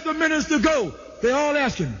 Everywhere the minister goes, they all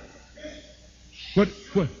ask him, what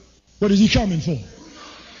is he coming for?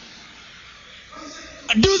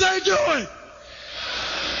 Do they do it?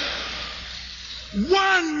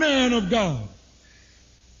 One man of God.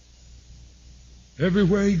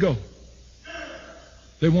 Everywhere he goes,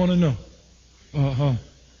 they want to know,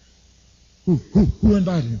 who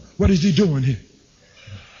invited him? What is he doing here?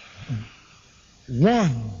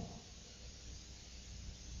 One.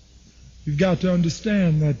 You've got to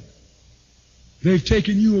understand that they've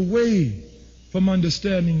taken you away from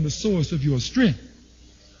understanding the source of your strength.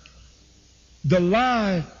 The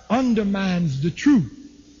lie undermines the truth.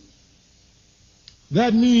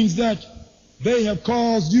 That means that they have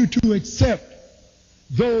caused you to accept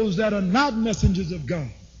those that are not messengers of God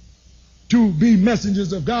to be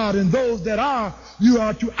messengers of God, and those that are, you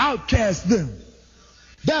are to outcast them.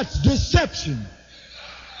 That's deception.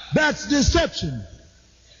 That's deception.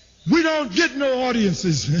 We don't get no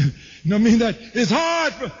audiences. You know what I mean? That it's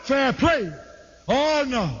hard for fair play. Oh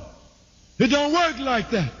no. It don't work like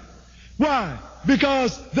that. Why?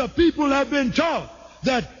 Because the people have been taught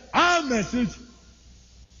that our message,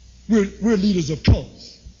 we're leaders of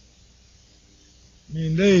cults. I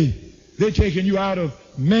mean, they're taking you out of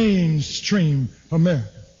mainstream America.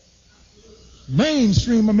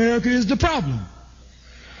 Mainstream America is the problem.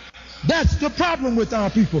 That's the problem with our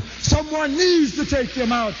people. Someone needs to take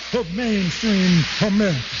them out of mainstream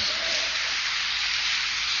America.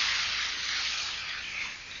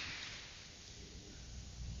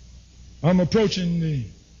 I'm approaching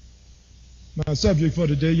my subject for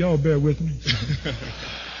today. Y'all bear with me.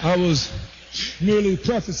 I was merely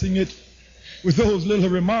prefacing it with those little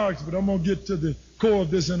remarks, but I'm going to get to the core of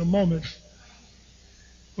this in a moment.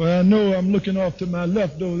 Well, I know I'm looking off to my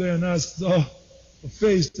left over there, and I saw a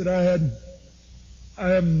face that I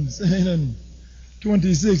haven't seen in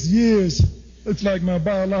 26 years. Looks like my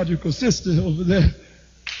biological sister over there.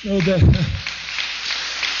 You know that.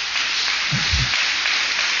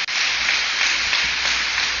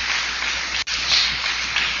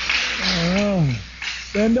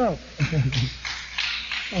 Stand up.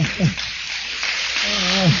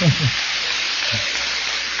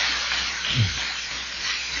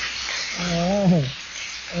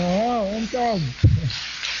 I'm talking.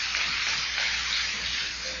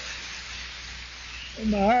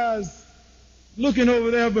 And my eyes looking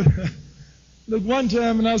over there, but looked one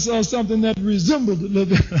time and I saw something that resembled a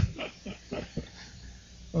little bit.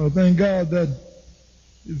 Oh, thank God that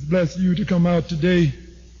it's blessed you to come out today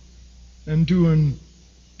and to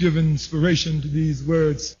give inspiration to these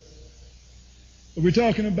words. But we're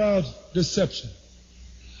talking about deception.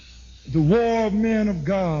 The war of men of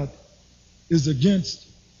God is against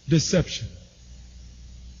deception.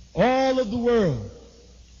 All of the world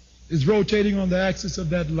is rotating on the axis of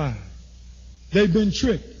that lie. They've been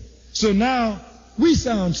tricked. So now we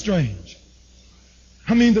sound strange.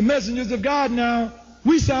 The messengers of God now,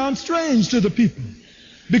 we sound strange to the people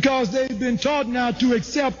because they've been taught now to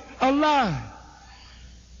accept a lie.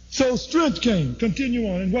 So strength came. Continue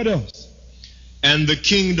on. And what else? And the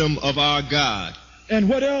kingdom of our God. And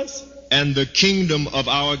what else? And the kingdom of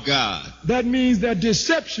our God. That means that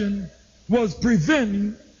deception was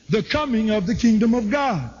preventing the coming of the kingdom of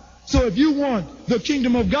God. So if you want the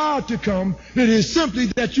kingdom of God to come, it is simply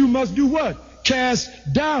that you must do what?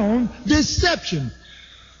 Cast down deception.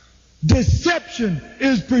 Deception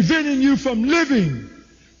is preventing you from living.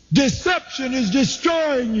 Deception is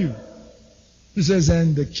destroying you. It says,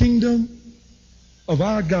 and the kingdom of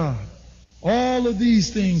our God. All of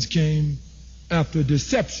these things came after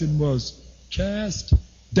deception was cast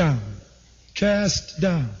down. Cast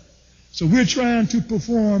down. So we're trying to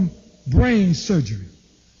perform brain surgery.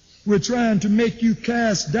 We're trying to make you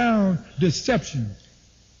cast down deception.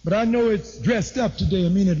 But I know it's dressed up today.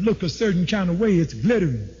 It looks a certain kind of way. It's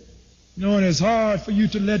glittering. And it's hard for you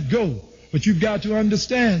to let go. But you've got to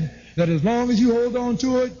understand that as long as you hold on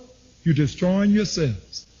to it, you're destroying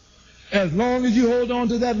yourselves. As long as you hold on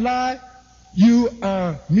to that lie, you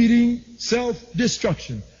are meeting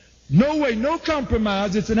self-destruction. No way, no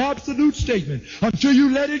compromise. It's an absolute statement. Until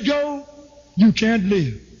you let it go, you can't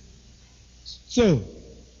live. So,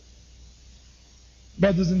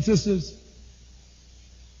 brothers and sisters,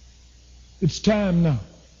 it's time now.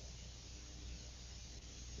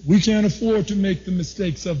 We can't afford to make the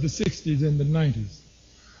mistakes of the 60s and the 90s.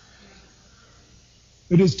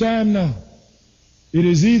 It is time now. It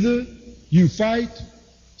is either you fight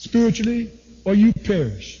spiritually or you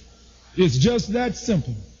perish. It's just that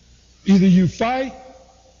simple. Either you fight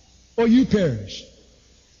or you perish.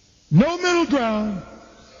 No middle ground.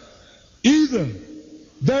 Either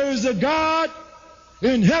there is a God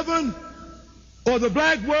in heaven or the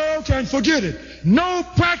black world can forget it. No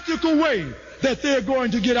practical way that they're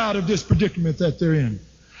going to get out of this predicament that they're in.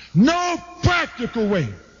 No practical way.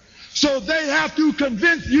 So they have to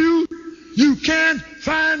convince you you can't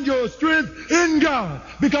find your strength in God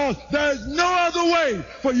because there's no other way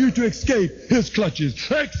for you to escape His clutches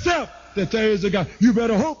except that there is a God. You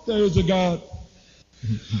better hope there is a God.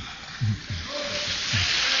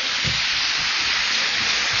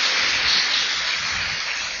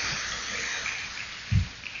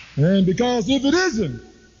 And because if it isn't,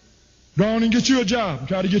 go on and get you a job and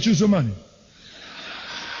try to get you some money.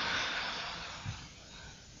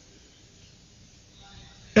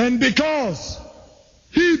 And because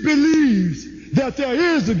he believes that there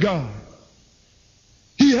is a God,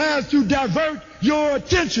 he has to divert your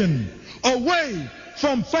attention away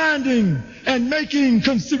from finding and making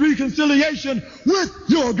reconciliation with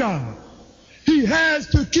your God. He has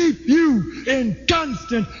to keep you in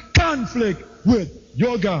constant conflict with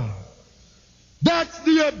your God. That's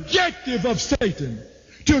the objective of Satan,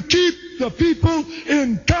 to keep the people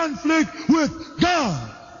in conflict with God.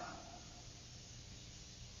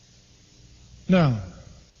 Now,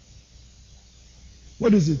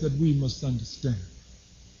 what is it that we must understand?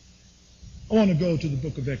 I want to go to the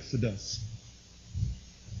book of Exodus,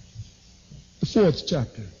 the 4th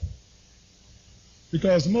chapter,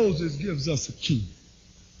 because Moses gives us a key.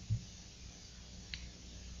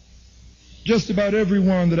 Just about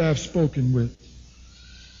everyone that I've spoken with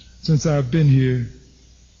since I've been here,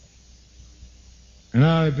 and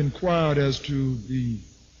I've inquired as to the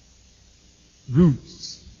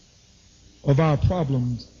roots of our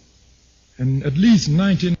problems, and at least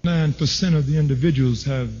 99% of the individuals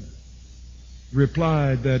have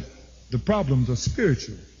replied that the problems are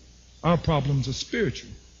spiritual. Our problems are spiritual.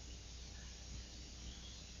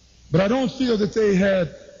 But I don't feel that they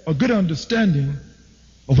had a good understanding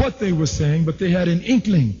of what they were saying, but they had an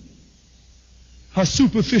inkling, a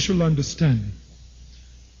superficial understanding.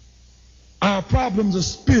 Our problems are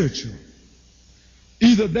spiritual.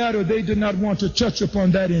 Either that or they did not want to touch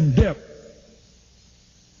upon that in depth.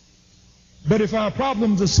 But if our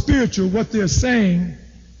problems are spiritual, what they're saying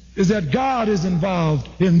is that God is involved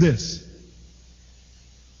in this.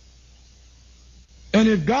 And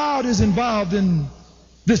if God is involved in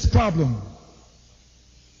this problem,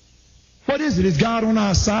 what is it? Is God on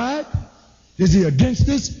our side? Is He against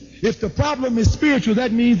us? If the problem is spiritual,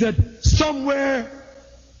 that means that somewhere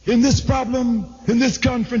in this problem, in this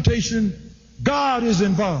confrontation, God is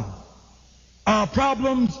involved. Our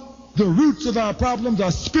problems, the roots of our problems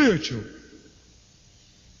are spiritual.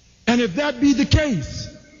 And if that be the case,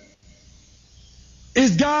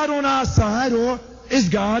 is God on our side or is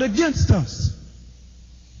God against us?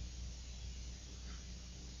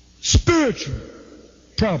 Spiritual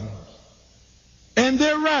problems. And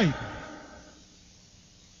they're right.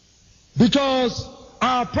 Because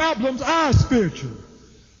our problems are spiritual.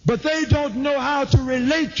 but they don't know how to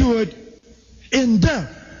relate to it in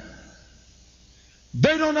depth.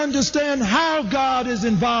 They don't understand how God is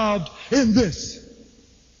involved in this.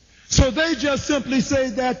 So they just simply say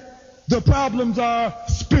that the problems are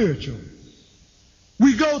spiritual.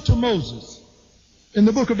 We go to Moses in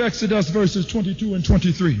the book of Exodus, verses 22 and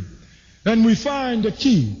 23, and we find a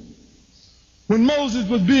key. When Moses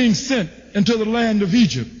was being sent into the land of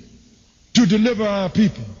Egypt to deliver our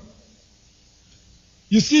people,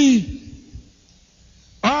 you see,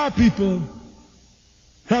 our people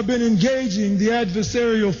have been engaging the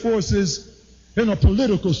adversarial forces in a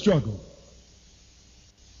political struggle.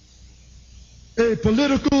 A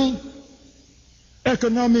political,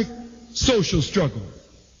 economic, social struggle.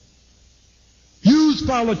 Use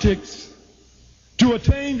politics to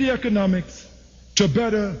attain the economics to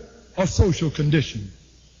better a social condition.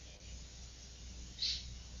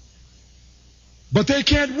 But they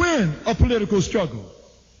can't win a political struggle.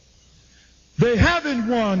 They haven't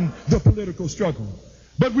won the political struggle.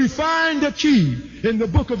 But we find a key in the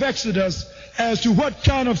book of Exodus as to what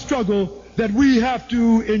kind of struggle that we have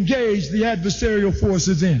to engage the adversarial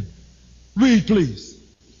forces in. Read, please.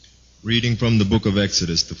 Reading from the book of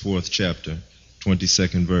Exodus, the 4th chapter,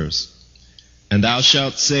 22nd verse. And thou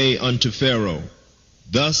shalt say unto Pharaoh,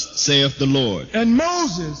 Thus saith the Lord. And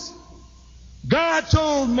Moses, God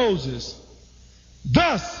told Moses,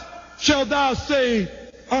 Thus shalt thou say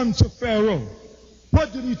unto Pharaoh.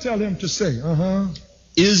 What did he tell him to say?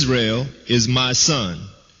 Israel is my son.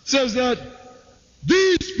 Says that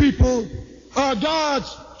these people are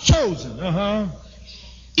God's chosen.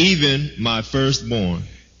 Even my firstborn.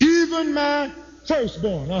 Even my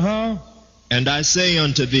firstborn. And I say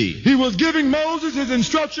unto thee. He was giving Moses his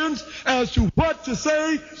instructions as to what to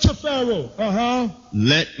say to Pharaoh.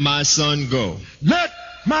 Let my son go. Let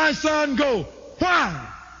my son go. Why?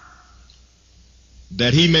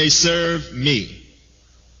 That he may serve me.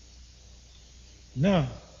 Now,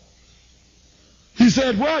 he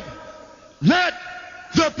said what? Let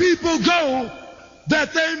the people go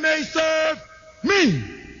that they may serve me,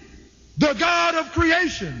 the God of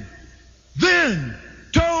creation. Then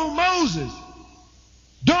told Moses,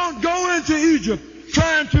 don't go into Egypt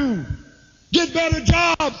trying to get better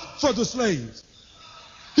jobs for the slaves.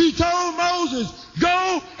 He told Moses,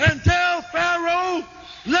 go and tell Pharaoh,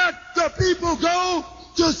 let the people go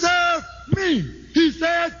to serve me. He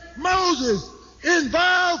said, Moses,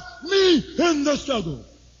 involve me in the struggle.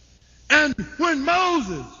 And when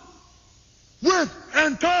Moses went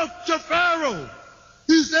and talked to Pharaoh,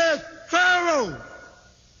 he said, Pharaoh,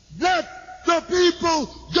 let the people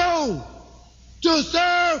go to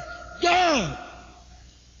serve God.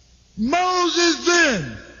 Moses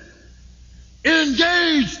then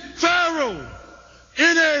engaged Pharaoh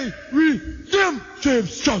in a redemptive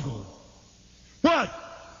struggle. What?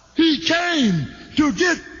 He came to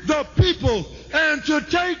get the people and to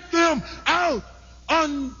take them out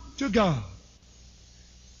unto God.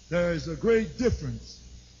 There is a great difference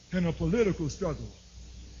in a political struggle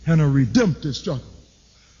and a redemptive struggle.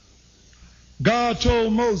 God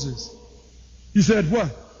told Moses, he said what?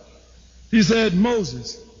 He said,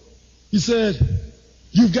 Moses, he said,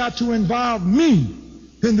 you've got to involve me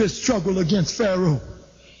in this struggle against Pharaoh.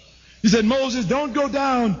 He said, Moses, don't go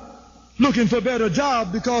down looking for better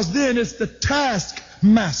jobs, because then it's the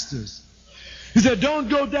taskmasters. He said, don't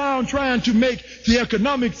go down trying to make the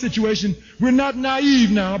economic situation. We're not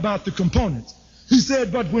naive now about the components. He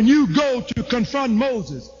said, but when you go to confront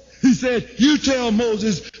Moses, he said, you tell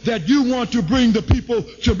Moses that you want to bring the people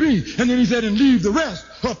to me. And then he said, and leave the rest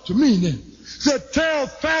up to me then. He said, tell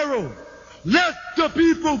Pharaoh, let the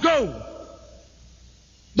people go,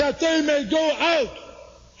 that they may go out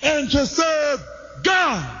and to serve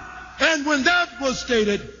God. And when that was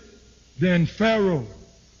stated, then Pharaoh,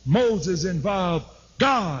 Moses involved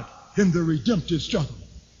God in the redemptive struggle.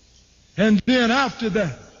 And then after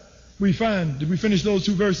that, we find, did we finish those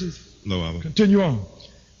two verses? No, Abba. Continue on.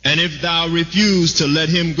 And if thou refuse to let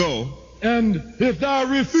him go, and if thou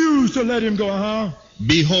refuse to let him go,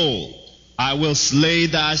 behold, I will slay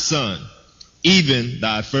thy son, even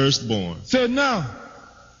thy firstborn. Said now,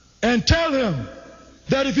 and tell him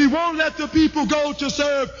that if he won't let the people go to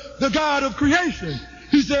serve the God of creation,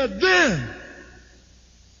 he said, then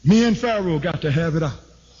me and Pharaoh got to have it out.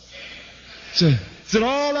 Said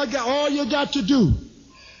all you got to do,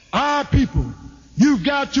 our people, you've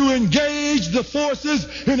got to engage the forces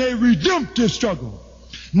in a redemptive struggle,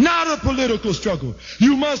 not a political struggle.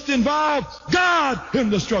 You must involve God in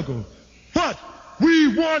the struggle. What?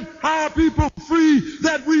 We want our people free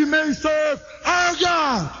that we may serve our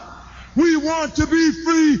God. We want to be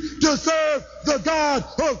free to serve the God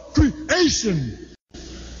of creation.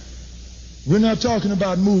 We're not talking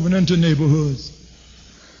about moving into neighborhoods.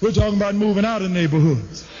 We're talking about moving out of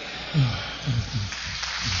neighborhoods.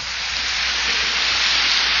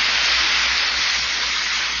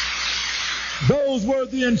 Those were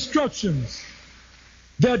the instructions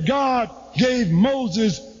that God gave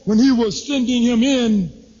Moses when he was sending him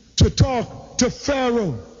in to talk to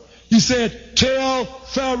Pharaoh. He said, tell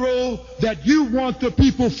Pharaoh that you want the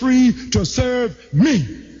people free to serve me.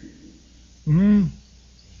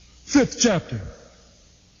 5th chapter,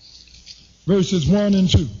 verses 1 and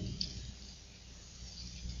 2.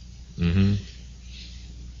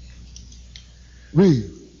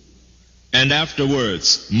 Read. And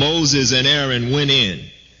afterwards, Moses and Aaron went in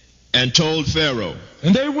and told Pharaoh.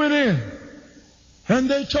 And they went in and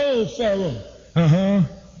they told Pharaoh.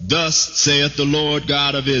 Thus saith the Lord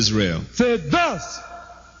God of Israel. Said, thus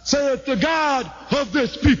saith the God of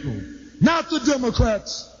this people. Not the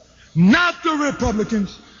Democrats, not the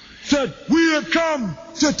Republicans. Said, we have come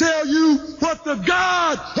to tell you what the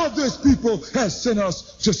God of this people has sent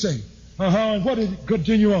us to say. And what did it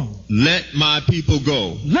continue on? Let my people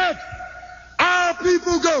go. Let our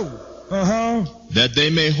people go. That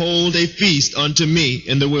they may hold a feast unto me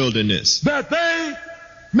in the wilderness. That they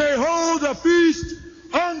may hold a feast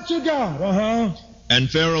unto God. And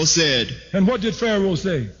Pharaoh said. And what did Pharaoh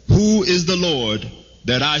say? Who is the Lord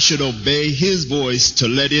that I should obey his voice to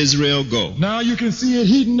let Israel go? Now you can see it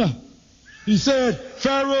heating up. He said,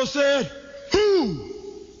 Pharaoh said, who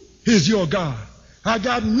is your God? I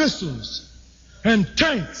got missiles and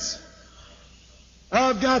tanks.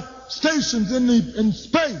 I've got stations in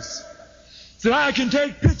space. Said, I can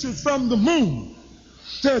take pictures from the moon.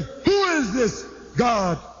 Said, who is this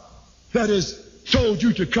God that has told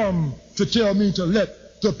you to come to tell me to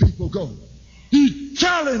let the people go? He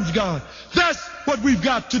challenged God. That's what we've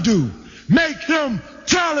got to do. Make him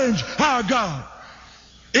challenge our God.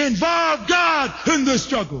 Involve God in the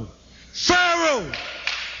struggle. Pharaoh.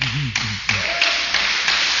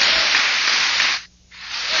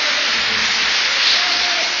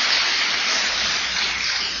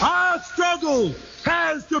 Our struggle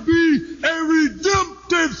has to be a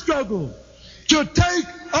redemptive struggle to take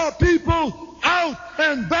our people out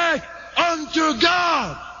and back unto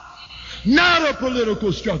God, not a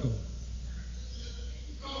political struggle.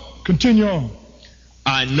 Continue on.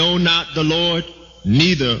 I know not the Lord,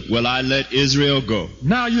 neither will I let Israel go.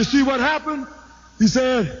 Now you see what happened? He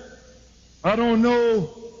said, I don't know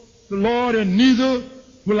the Lord, and neither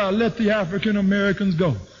will I let the African Americans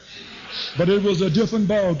go. But it was a different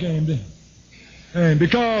ball game then. And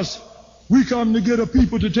because we come to get a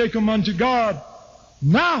people to take them unto God,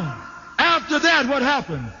 now, after that, what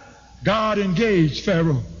happened? God engaged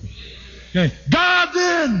Pharaoh. Okay. God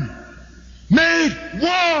then made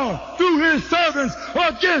war through his servants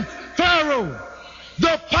against Pharaoh.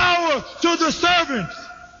 The power to the servants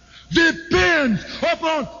depends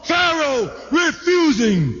upon Pharaoh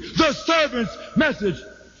refusing the servants' message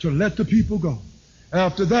to let the people go.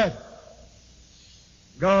 After that,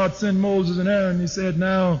 God sent Moses and Aaron. He said,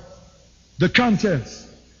 now the contest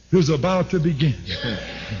is about to begin.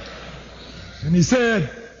 And he said,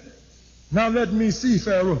 now let me see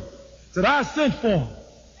Pharaoh. He said, I sent for him.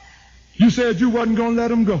 You said you wasn't going to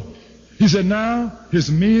let him go. He said, now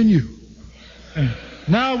it's me and you. And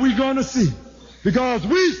now we're going to see. Because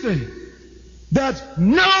we say that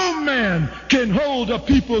no man can hold a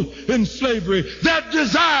people in slavery that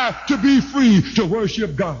desire to be free to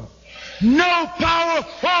worship God. No power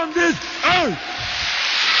on this earth.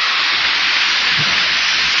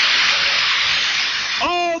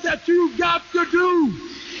 All that you've got to do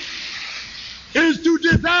is to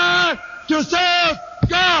desire to serve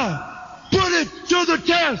God. Put it to the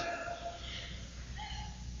test.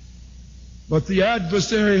 But the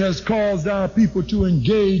adversary has caused our people to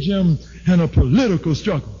engage him in a political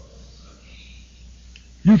struggle.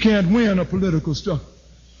 You can't win a political struggle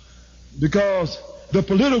because the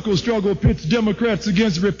political struggle pits Democrats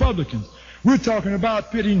against Republicans. We're talking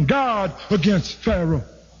about pitting God against Pharaoh.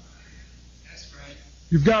 That's right.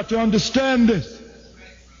 You've got to understand this.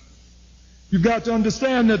 You've got to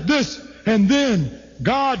understand that this, and then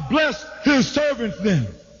God blessed his servants then.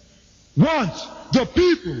 Once the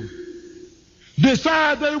people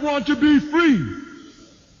decide they want to be free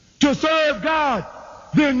to serve God,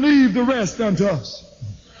 then leave the rest unto us.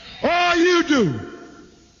 All you do,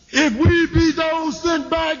 if we be those sent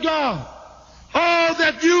by God, all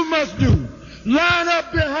that you must do, line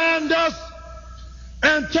up behind us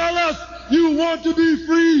and tell us you want to be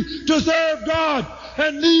free to serve God,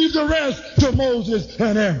 and leave the rest to Moses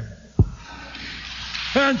and Aaron.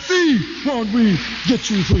 And see, won't we get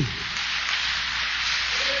you free?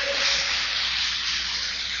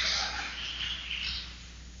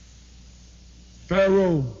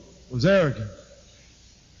 Pharaoh was arrogant.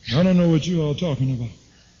 I don't know what you all are talking about.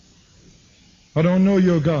 I don't know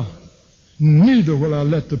your God. Neither will I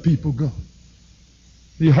let the people go.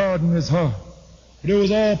 He hardened his heart. But it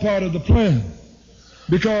was all part of the plan.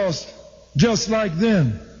 Because just like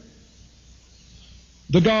then,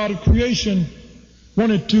 the God of creation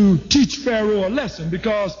wanted to teach Pharaoh a lesson,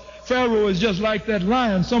 because Pharaoh is just like that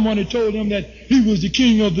lion. Someone had told him that he was the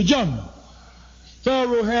king of the jungle.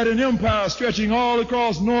 Pharaoh had an empire stretching all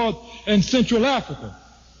across North and Central Africa.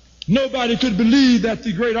 Nobody could believe that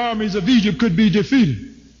the great armies of Egypt could be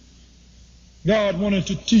defeated. God wanted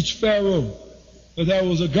to teach Pharaoh that there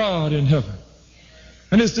was a God in heaven.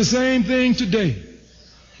 And it's the same thing today.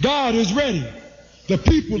 God is ready. The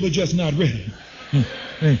people are just not ready.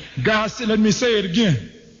 God said, let me say it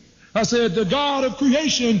again. I said, the God of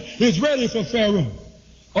creation is ready for Pharaoh.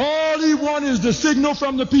 All he wants is the signal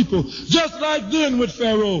from the people. Just like then with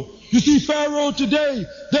Pharaoh. You see, Pharaoh today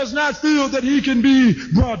does not feel that he can be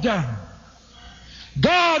brought down.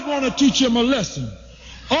 God wants to teach him a lesson.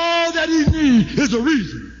 All that he needs is a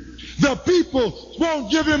reason. The people won't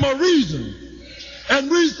give him a reason. And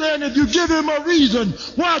we're saying, if you give him a reason,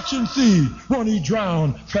 watch and see, won't he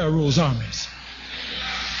drown Pharaoh's armies?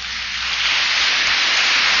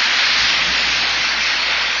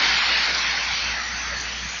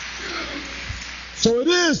 So it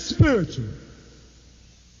is spiritual.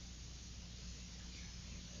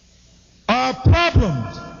 Our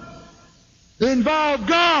problems involve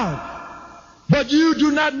God, but you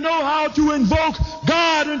do not know how to invoke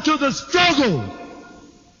God into the struggle.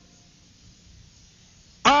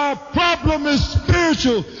 Our problem is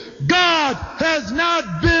spiritual. God has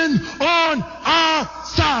not been on our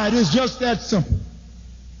side. It's just that simple.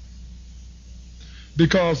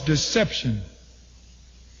 Because deception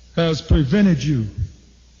has prevented you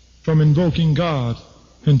from invoking God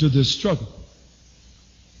into this struggle.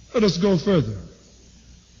 Let us go further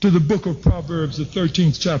to the book of Proverbs, the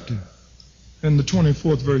 13th chapter and the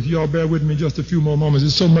 24th verse. Y'all bear with me just a few more moments.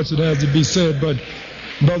 There's so much that has to be said, but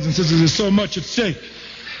brothers and sisters, there's so much at stake.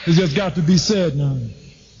 It's just got to be said now.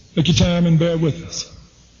 Take your time and bear with us.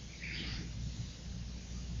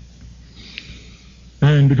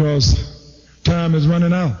 And because time is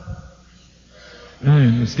running out,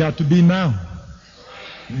 and it's got to be now.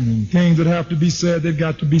 And things that have to be said, they've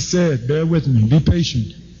got to be said. Bear with me. Be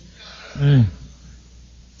patient. And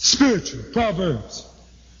spiritual, Proverbs,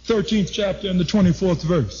 13th chapter and the 24th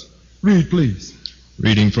verse. Read, please.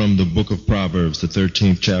 Reading from the book of Proverbs, the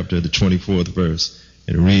 13th chapter, the 24th verse.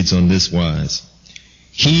 It reads on this wise.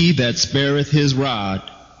 He that spareth his rod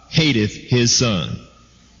hateth his son,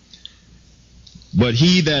 but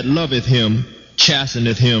he that loveth him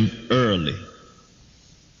chasteneth him early.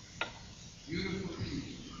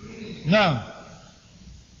 Now,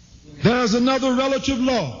 there's another relative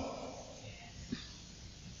law.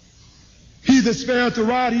 He that spareth the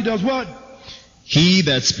rod, he does what? He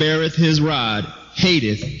that spareth his rod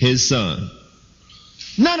hateth his son.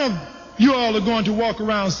 None of you all are going to walk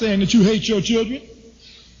around saying that you hate your children.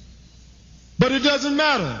 But it doesn't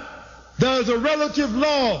matter. There's a relative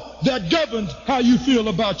law that governs how you feel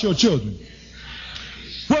about your children.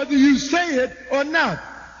 Whether you say it or not.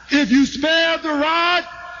 If you spare the rod,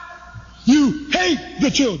 you hate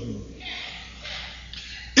the children.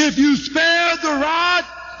 If you spare the rod,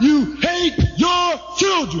 you hate your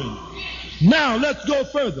children. Now let's go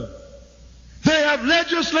further. They have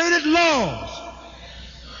legislated laws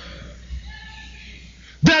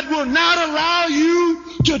that will not allow you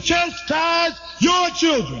to chastise your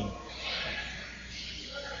children.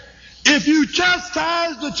 If you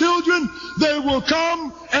chastise the children, they will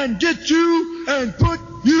come and get you and put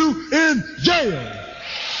you in jail.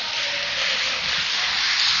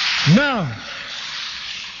 Now,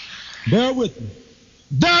 bear with me.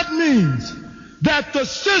 That means that the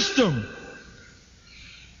system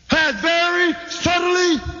has very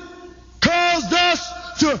subtly caused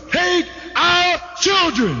us to hate our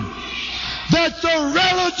children. That's a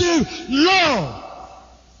relative law.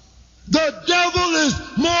 The devil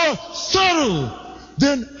is more subtle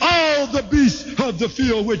than all the beasts of the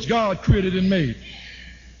field which God created and made.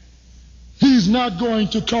 He's not going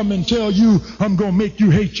to come and tell you, I'm going to make you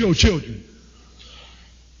hate your children.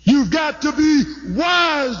 You've got to be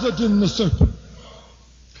wiser than the serpent.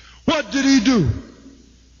 What did he do?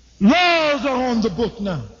 Laws are on the book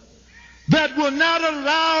now that will not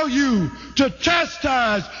allow you to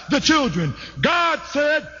chastise the children. God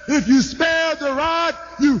said, if you spare the rod,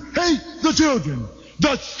 you hate the children.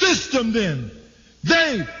 The system then,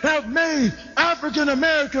 they have made African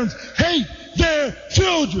Americans hate their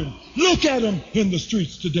children. Look at them in the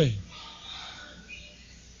streets today.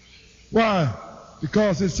 Why?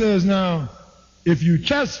 Because it says now, if you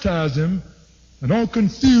chastise him, and don't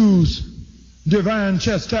confuse divine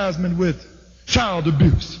chastisement with child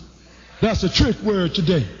abuse. That's a trick word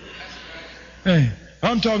today. Hey,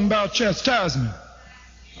 I'm talking about chastisement.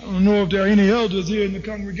 I don't know if there are any elders here in the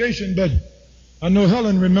congregation, but I know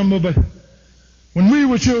Helen remember, but when we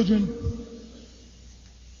were children,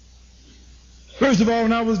 first of all,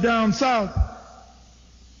 when I was down south,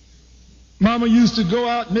 Mama used to go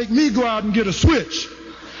out, make me go out and get a switch.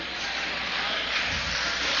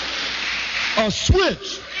 A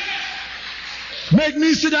switch. Make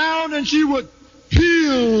me sit down and she would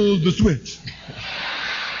peel the switch.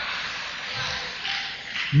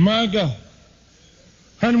 My God.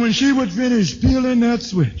 And when she would finish peeling that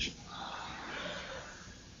switch,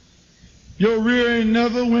 your rear ain't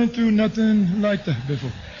never went through nothing like that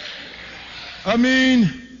before. I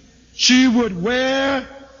mean, she would wear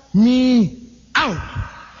me out.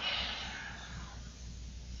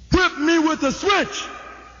 Whip me with a switch.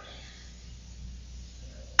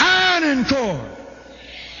 Ironing cord.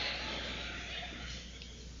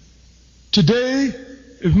 Today,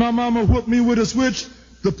 if my mama whipped me with a switch,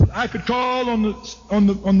 I could call on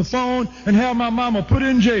the phone and have my mama put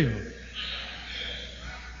in jail.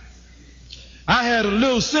 I had a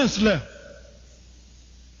little sense left.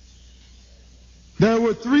 There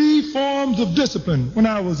were 3 forms of discipline when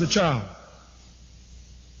I was a child.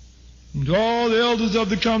 And to all the elders of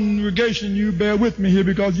the congregation, you bear with me here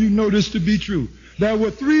because you know this to be true. There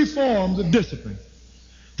were 3 forms of discipline.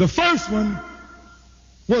 The first one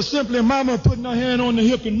was simply Mama putting her hand on the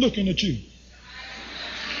hip and looking at you.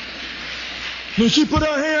 When she put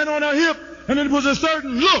her hand on her hip, and it was a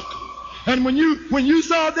certain look. And when you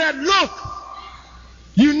saw that look,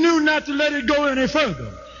 you knew not to let it go any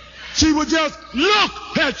further. She would just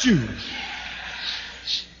look at you.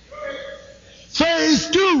 Phase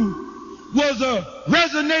 2 was a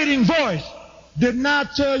resonating voice. Did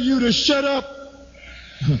not tell you to shut up.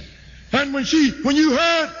 And when you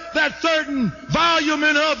heard that certain volume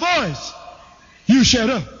in her voice, you shut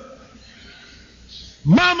up.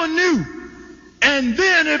 Mama knew. And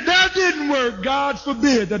then if that didn't work, God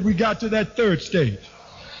forbid that we got to that 3rd stage.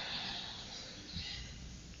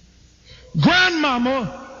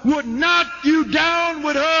 Grandmama would knock you down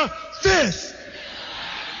with her fist.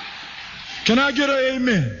 Can I get an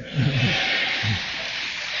amen?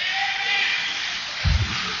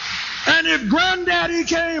 And if granddaddy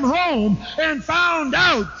came home and found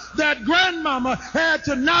out that grandmama had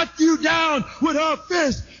to knock you down with her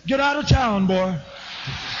fist, get out of town, boy.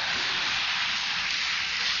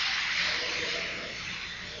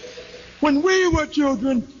 When we were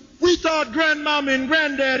children, we thought grandmama and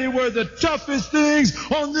granddaddy were the toughest things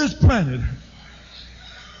on this planet.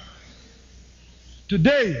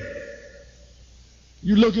 Today,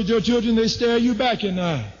 you look at your children, they stare you back in the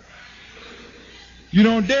eye. You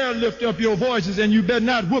don't dare lift up your voices, and you better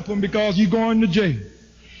not whoop them because you're going to jail.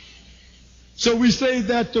 So we say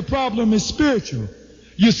that the problem is spiritual.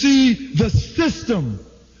 You see, the system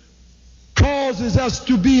causes us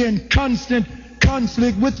to be in constant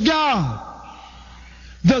conflict with God.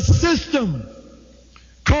 The system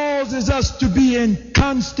causes us to be in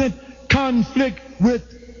constant conflict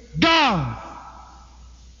with God.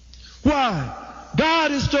 Why?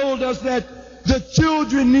 God has told us that the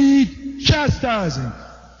children need chastising.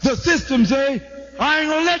 The system say, I ain't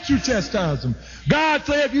gonna let you chastise them. God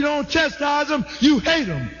say, if you don't chastise them, you hate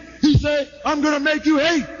them. He say, I'm gonna make you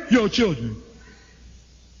hate your children.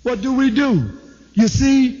 What do? You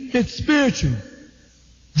see, it's spiritual.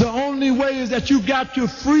 The only way is that you got to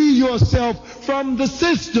free yourself from the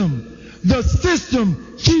system. The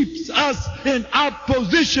system keeps us in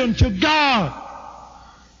opposition to God.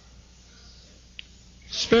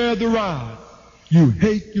 Spare the rod. You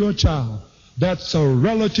hate your child. That's a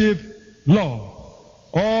relative law.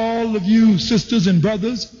 All of you sisters and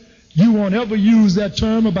brothers, you won't ever use that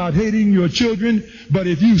term about hating your children, but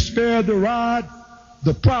if you spare the rod,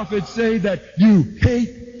 the prophets say that you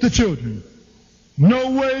hate the children.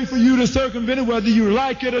 No way for you to circumvent it, whether you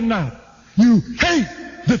like it or not. You hate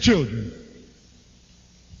the children.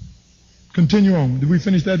 Continue on. Did we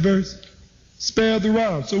finish that verse? Spare the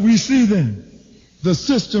rod. So we see then, the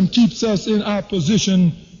system keeps us in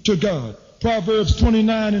opposition to God. Proverbs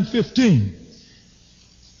 29 and 15.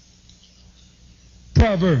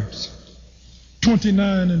 Proverbs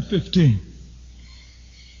 29 and 15.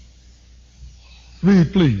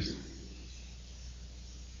 Read, please.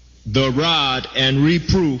 The rod and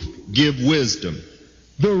reproof give wisdom.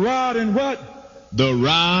 The rod and what? The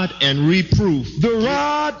rod and reproof. The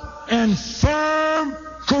rod and firm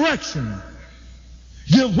correction.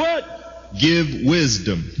 Give what? Give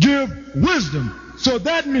wisdom. Give wisdom. So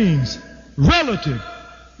that means relative.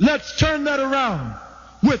 Let's turn that around.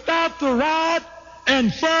 Without the rod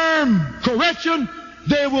and firm correction,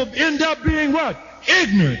 they will end up being what?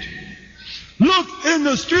 Ignorant. Look in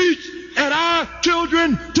the streets at our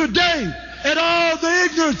children today, at all the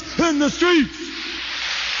ignorance in the streets.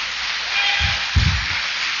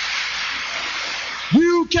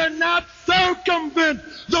 You cannot circumvent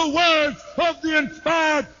the words of the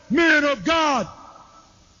inspired men of God.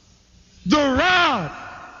 The rod.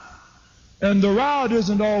 And the rod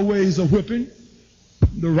isn't always a whipping.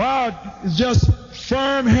 The rod is just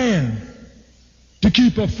firm hand. To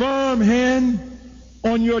keep a firm hand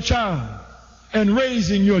on your child and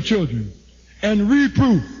raising your children. And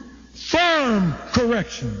reproof. Firm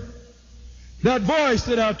correction. That voice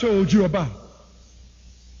that I told you about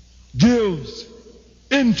gives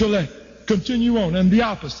intellect. Continue on. And the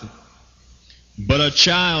opposite. But a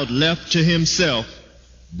child left to himself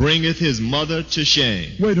bringeth his mother to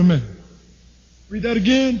shame. Wait a minute. Read that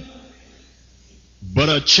again. But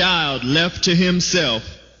a child left to himself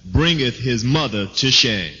bringeth his mother to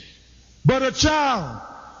shame. But a child,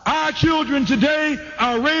 our children today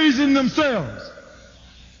are raising themselves.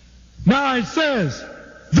 Now it says,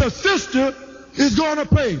 the sister is going to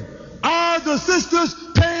pay. Are the sisters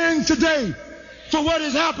paying today for what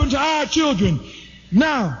has happened to our children?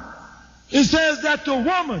 Now, it says that the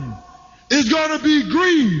woman is going to be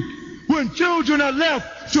grieved when children are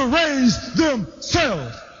left to raise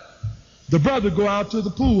themselves. The brother go out to the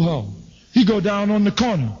pool hall. He go down on the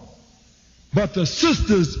corner. But the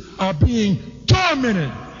sisters are being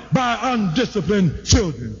tormented by undisciplined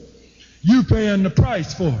children. You paying the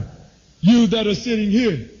price for it. You that are sitting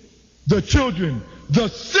here, the children, the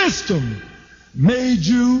system made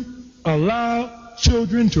you allow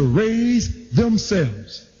children to raise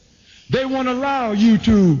themselves. They won't allow you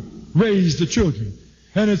to raise the children.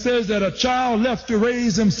 And it says that a child left to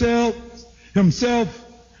raise himself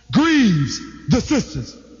grieves the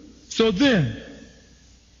sisters. So then,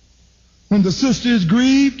 when the sister is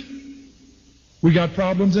grieved, we got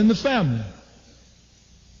problems in the family.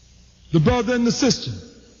 The brother and the sister.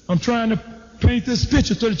 I'm trying to paint this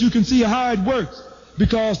picture so that you can see how it works,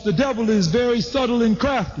 because the devil is very subtle and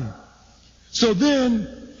crafty. So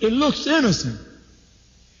then, it looks innocent.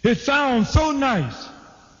 It sounds so nice.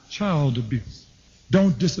 Child abuse.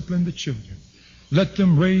 Don't discipline the children. Let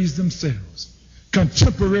them raise themselves.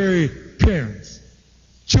 Contemporary parents.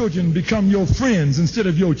 Children become your friends instead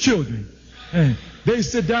of your children. And they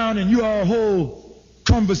sit down and you all hold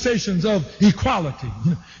conversations of equality,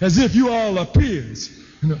 as if you all are peers.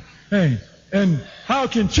 And how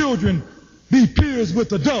can children be peers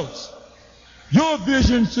with adults? Your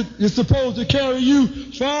vision is supposed to carry you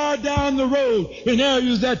far down the road in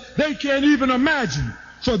areas that they can't even imagine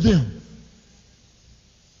for them.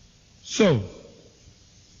 So,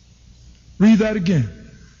 read that again.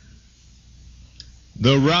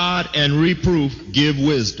 The rod and reproof give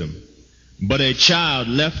wisdom, but a child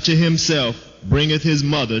left to himself bringeth his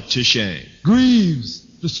mother to shame. Grieves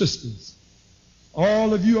the sisters.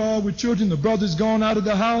 All of you all with children, the brother's gone out of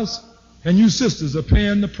the house, and you sisters are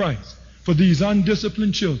paying the price for these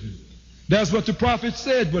undisciplined children. That's what the prophet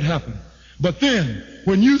said would happen. But then,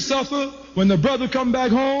 when you suffer, when the brother come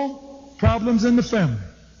back home, problems in the family.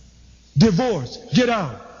 Divorce, get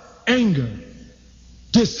out, anger,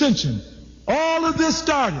 dissension. All of this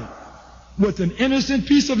started with an innocent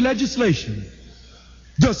piece of legislation.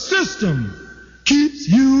 The system keeps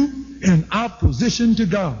you in opposition to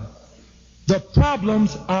God. The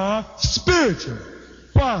problems are spiritual.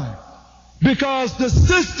 Why? Because the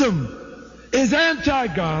system is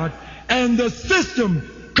anti-God, and the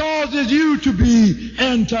system causes you to be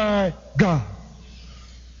anti-God.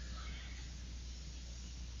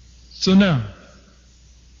 So now,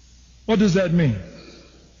 what does that mean?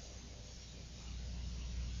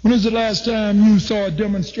 When was the last time you saw a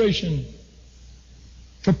demonstration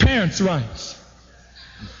for parents' rights?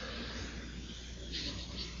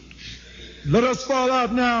 Let us fall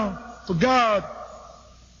out now for God.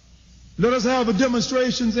 Let us have a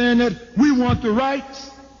demonstration saying that we want the rights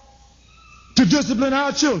to discipline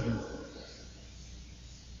our children.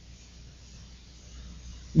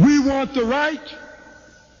 We want the right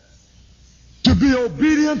to be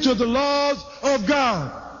obedient to the laws of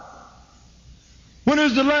God. When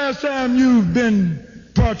is the last time you've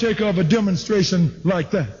been partaker of a demonstration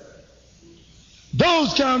like that?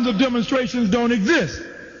 Those kinds of demonstrations don't exist.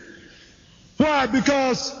 Why?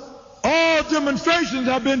 Because all demonstrations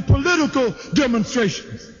have been political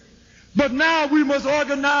demonstrations. But now we must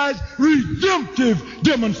organize redemptive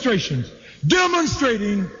demonstrations,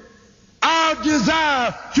 demonstrating our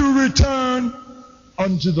desire to return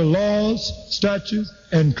unto the laws, statutes,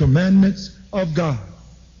 and commandments of God.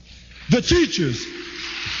 The teachers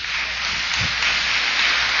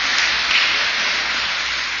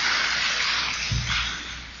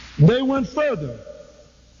they went further.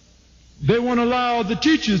 They won't allow the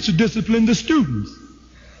teachers to discipline the students.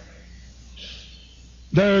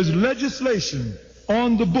 There is legislation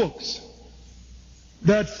on the books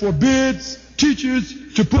that forbids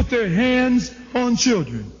teachers to put their hands on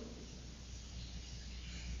children.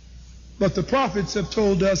 But the prophets have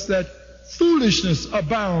told us that foolishness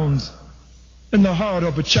abounds in the heart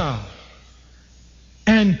of a child.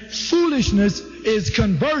 And foolishness is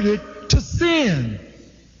converted to sin.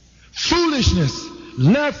 Foolishness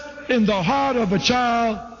left in the heart of a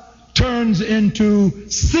child turns into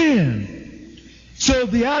sin. So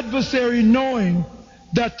the adversary, knowing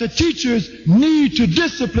that the teachers need to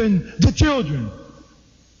discipline the children,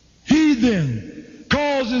 he then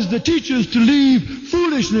causes the teachers to leave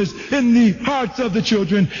foolishness in the hearts of the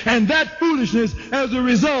children, and that foolishness, as a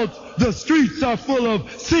result, the streets are full of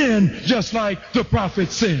sin, just like the prophet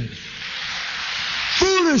said.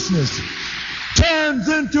 Foolishness turns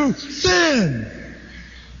into sin.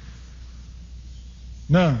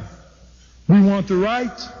 Now, we want the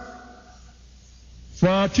right for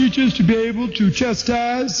our teachers to be able to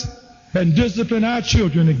chastise and discipline our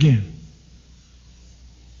children again.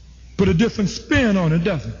 Put a different spin on it,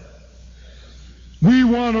 doesn't it? We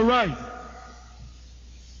want a right.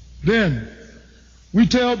 Then we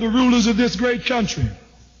tell the rulers of this great country,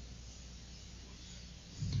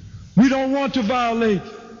 we don't want to violate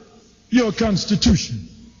your Constitution,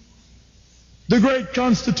 the great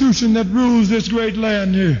Constitution that rules this great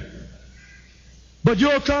land here. But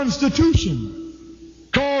your Constitution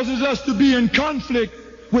causes us to be in conflict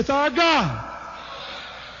with our God.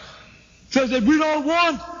 Says that we don't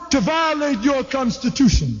want to violate your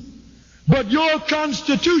Constitution, but your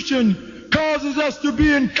Constitution causes us to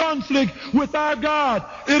be in conflict with our God.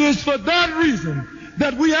 It is for that reason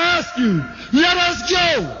that we ask you, let us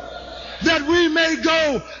go, that we may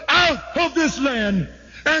go out of this land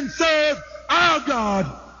and serve our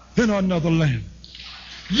God in another land.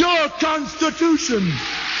 Your Constitution,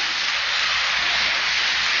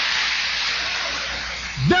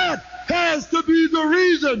 that has to be the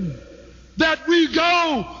reason that we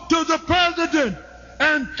go to the president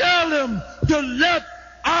and tell him to let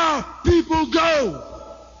our people go.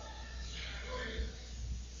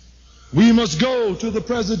 We must go to the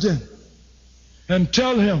president and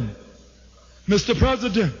tell him, Mr.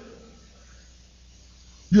 President,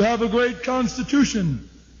 you have a great constitution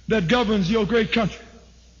that governs your great country.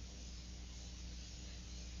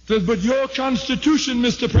 Says, but your constitution,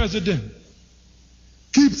 Mr. President,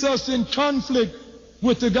 keeps us in conflict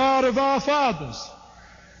with the God of our fathers.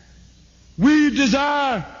 We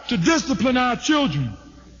desire to discipline our children.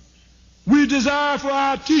 We desire for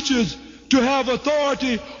our teachers to have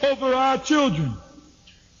authority over our children.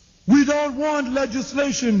 We don't want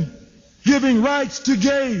legislation giving rights to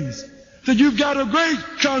gays. That you've got a great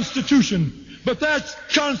constitution, but that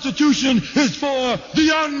constitution is for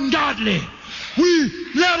the ungodly. We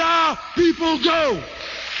let our people go.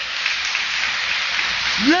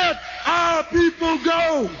 Let our people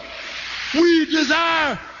go. We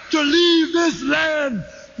desire to leave this land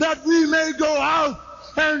that we may go out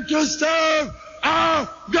and to serve our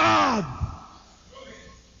God.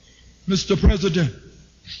 Mr. President,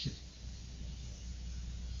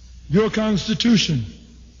 your Constitution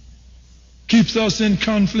keeps us in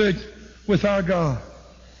conflict with our God.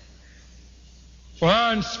 For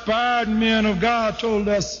our inspired men of God told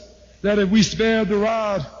us that if we spare the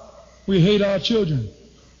rod, we hate our children.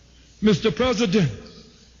 Mr. President,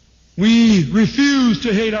 we refuse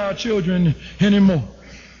to hate our children anymore.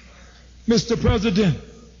 Mr. President,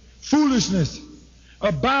 foolishness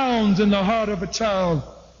abounds in the heart of a child,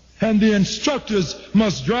 and the instructors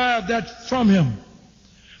must drive that from him.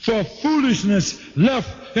 For foolishness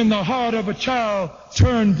left in the heart of a child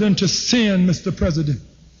turns into sin, Mr. President.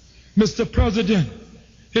 Mr. President,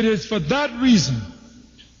 it is for that reason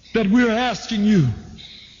that we're asking you,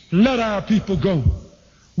 let our people go.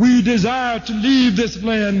 We desire to leave this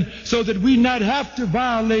land so that we not have to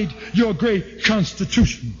violate your great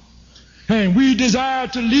Constitution. And we desire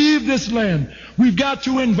to leave this land. We've got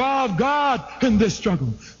to involve God in this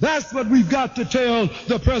struggle. That's what we've got to tell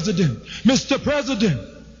the President. Mr. President,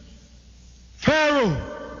 Pharaoh,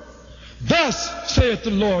 thus saith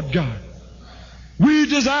the Lord God, we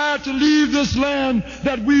desire to leave this land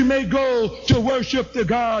that we may go to worship the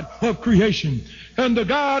God of creation. And the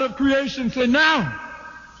God of creation said,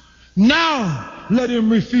 now let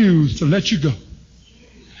him refuse to let you go.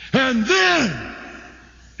 And then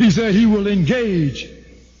He said he will engage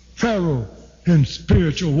Pharaoh in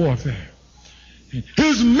spiritual warfare.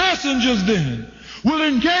 His messengers then will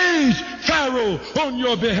engage Pharaoh on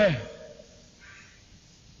your behalf.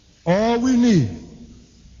 All we need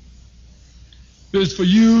is for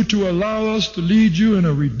you to allow us to lead you in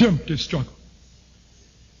a redemptive struggle.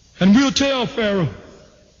 And we'll tell Pharaoh.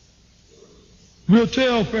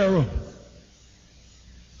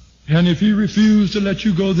 And if he refuses to let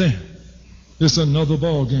you go, then it's another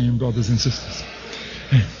ball game, brothers and sisters.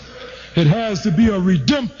 It has to be a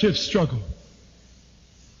redemptive struggle.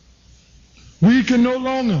 We can no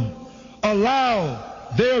longer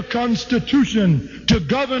allow their constitution to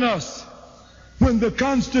govern us when the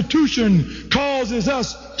Constitution causes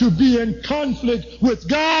us to be in conflict with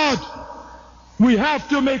God. We have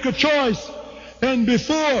to make a choice, and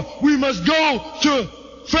before we must go to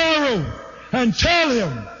Pharaoh and tell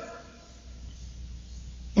him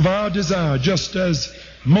of our desire, just as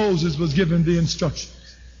Moses was given the instructions.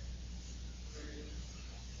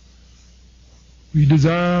 We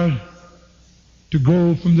desire to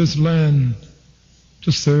go from this land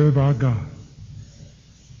to serve our God.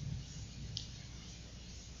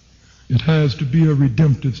 It has to be a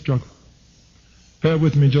redemptive struggle. Bear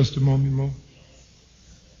with me just a moment more.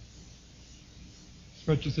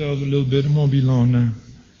 Stretch yourselves a little bit. It won't be long now.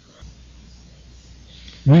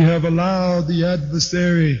 We have allowed the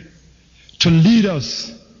adversary to lead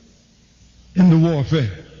us in the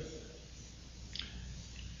warfare.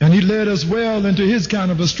 And he led us well into his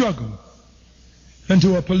kind of a struggle,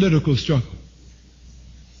 into a political struggle.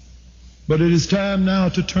 But it is time now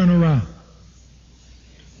to turn around.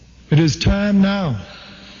 It is time now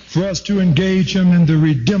for us to engage him in the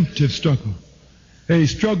redemptive struggle, a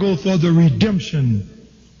struggle for the redemption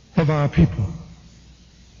of our people.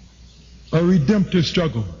 A redemptive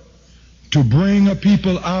struggle to bring a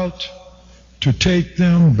people out, to take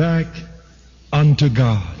them back unto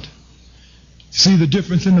God. See the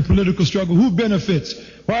difference in the political struggle? Who benefits?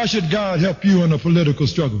 Why should God help you in a political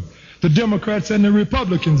struggle? The Democrats and the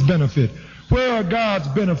Republicans benefit. Where are God's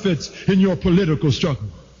benefits in your political struggle?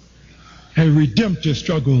 A redemptive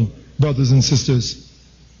struggle, brothers and sisters.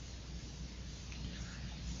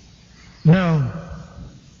 Now,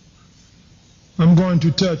 I'm going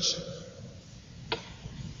to touch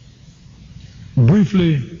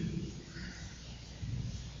briefly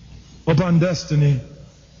upon destiny.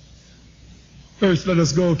 First, let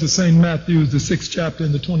us go to St. Matthew's, the 6th chapter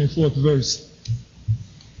and the 24th verse.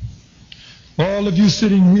 All of you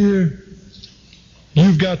sitting here,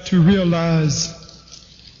 you've got to realize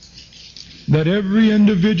that every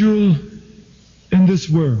individual in this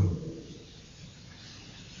world,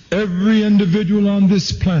 every individual on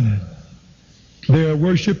this planet, they are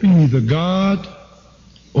worshiping either God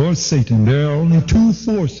or Satan. There are only two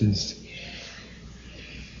forces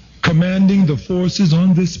commanding the forces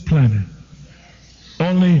on this planet.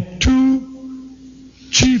 Only two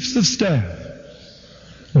chiefs of staff,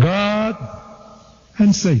 God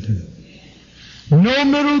and Satan. No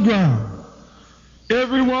middle ground.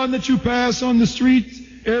 Everyone that you pass on the streets,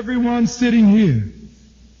 everyone sitting here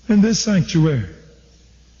in this sanctuary,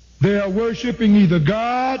 they are worshiping either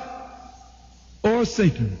God or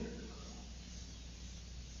Satan.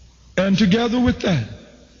 And together with that,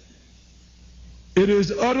 it is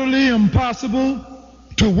utterly impossible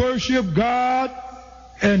to worship God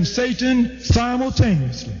and Satan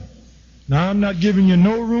simultaneously. Now, I'm not giving you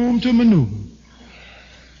no room to maneuver.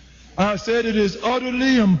 I said it is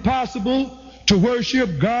utterly impossible to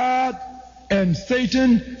worship God and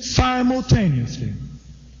Satan simultaneously.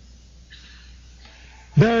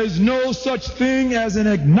 There is no such thing as an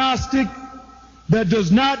agnostic that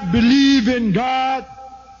does not believe in God,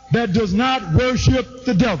 that does not worship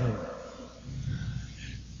the devil.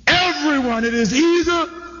 Everyone, it is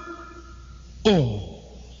either or.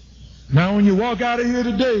 Now, when you walk out of here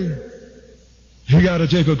today, you got to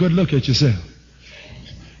take a good look at yourself.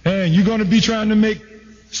 And you're going to be trying to make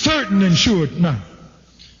certain and sure now.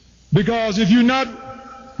 Because if you're not,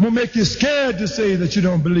 will make you scared to say that you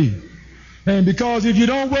don't believe. And because if you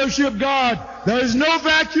don't worship God, there is no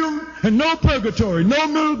vacuum and no purgatory, no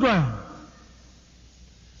middle ground.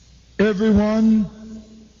 Everyone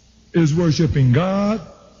is worshiping God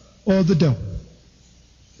or the devil.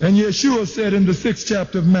 And Yeshua said in the 6th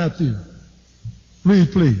chapter of Matthew,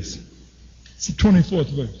 read please, it's the 24th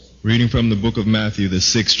verse. Reading from the book of Matthew, the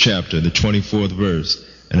 6th chapter, the 24th verse,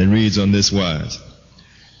 and it reads on this wise.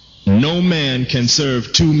 No man can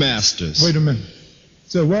serve two masters. Wait a minute.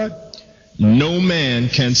 So what? No man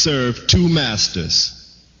can serve two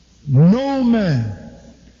masters. No man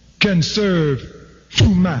can serve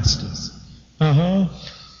two masters.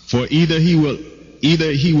 For either he will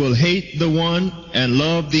either he will hate the one and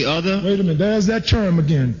love the other. Wait a minute, there's that term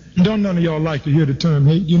again. Don't none of y'all like to hear the term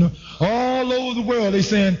hate, you know. All over the world they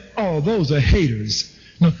saying, oh, those are haters.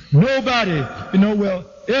 No, nobody, well,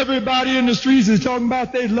 everybody in the streets is talking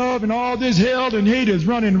about they love and all this hell and hate is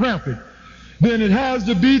running rampant. Then it has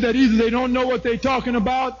to be that either they don't know what they're talking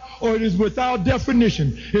about or it is without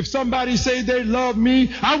definition. If somebody say they love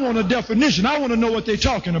me, I want a definition. I want to know what they're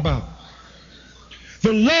talking about.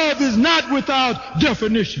 The love is not without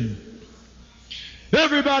definition.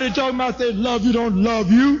 Everybody talking about they love you, don't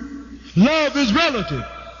love you. Love is relative.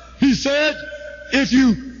 He said, if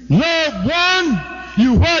you love one,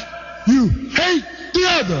 you what? You hate the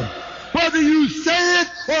other. Whether you say it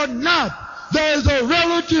or not, there is a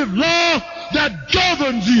relative law that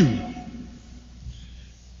governs you.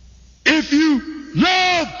 If you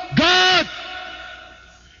love God,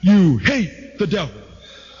 you hate the devil.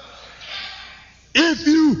 If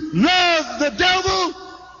you love the devil,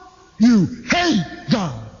 you hate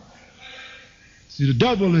God. See, the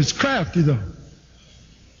devil is crafty though.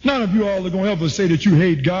 None of you all are going to ever say that you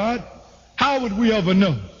hate God. How would we ever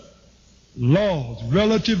know? Laws,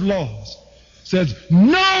 relative laws, says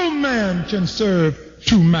no man can serve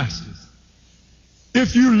two masters.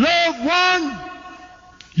 If you love one,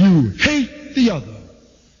 you hate the other.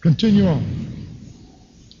 Continue on.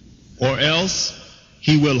 Or else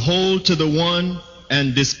he will hold to the one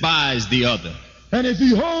and despise the other. And if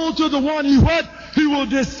he holds to the one, he will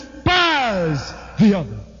despise the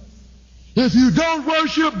other. If you don't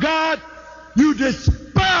worship God, you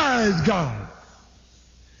despise God.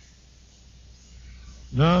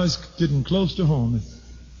 Now it's getting close to home.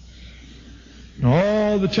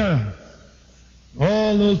 All the time,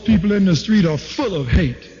 all those people in the street are full of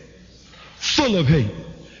hate,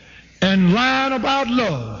 and lying about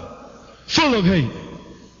love, full of hate.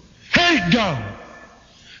 Hate God.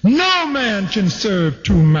 No man can serve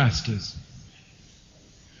two masters.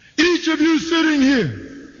 Each of you sitting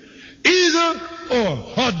here, either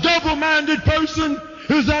or a double-minded person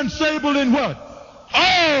is unstable in what?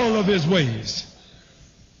 All of his ways.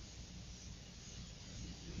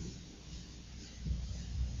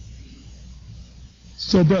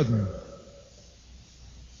 So, brethren,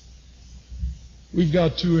 we've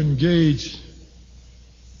got to engage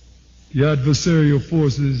the adversarial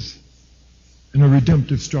forces in a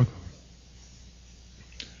redemptive struggle.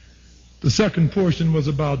 The second portion was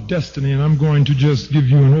about destiny, and I'm going to just give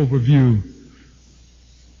you an overview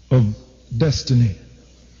of destiny.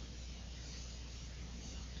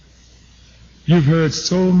 You've heard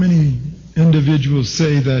so many individuals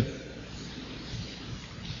say that,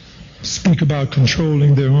 speak about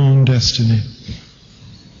controlling their own destiny.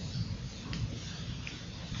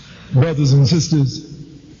 Brothers and sisters,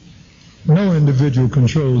 no individual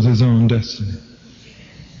controls his own destiny.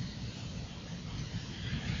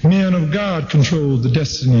 Men of God control the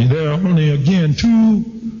destiny. There are only, again, two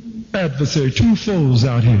adversaries, two foes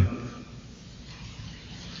out here.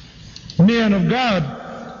 Men of God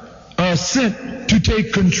are sent to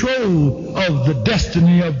take control of the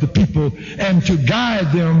destiny of the people and to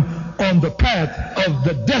guide them on the path of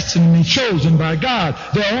the destiny chosen by God.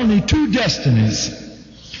 There are only two destinies.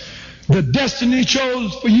 The destiny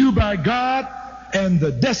chose for you by God and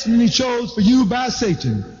the destiny chose for you by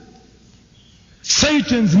Satan.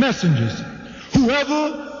 Satan's messengers,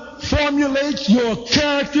 whoever formulates your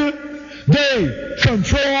character, they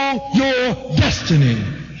control your destiny.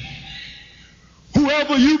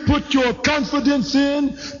 Whoever you put your confidence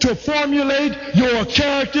in to formulate your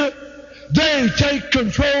character, they take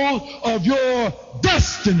control of your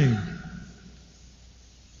destiny.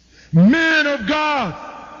 Men of God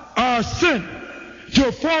are sent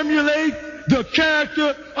to formulate the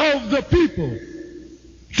character of the people,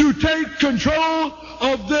 to take control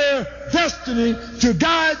of their destiny, to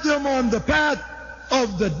guide them on the path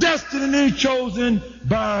of the destiny chosen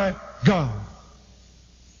by God.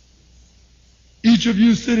 Each of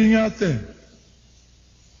you sitting out there,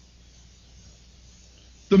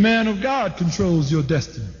 the man of God controls your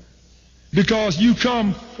destiny because you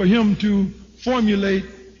come for him to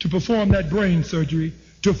formulate, to perform that brain surgery,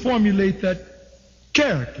 to formulate that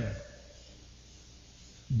character.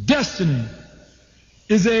 Destiny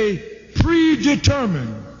is a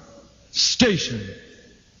predetermined station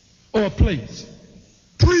or place.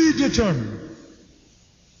 Predetermined.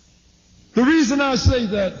 The reason I say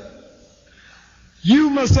that,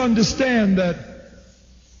 you must understand that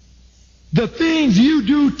the things you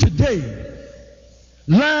do today,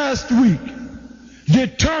 last week,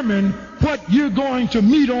 determine what you're going to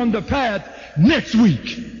meet on the path next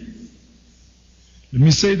week. Let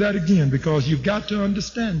me say that again because you've got to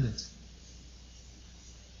understand this.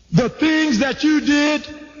 The things that you did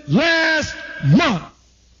last month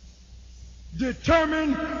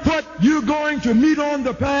determine what you're going to meet on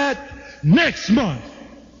the path next month.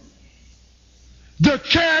 The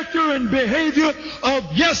character and behavior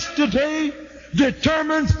of yesterday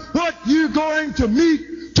determines what you're going to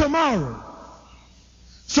meet tomorrow.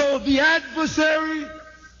 So the adversary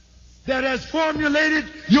that has formulated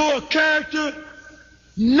your character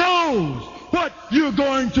knows what you're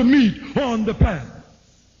going to meet on the path.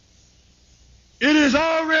 It is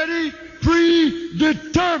already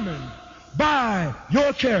predetermined by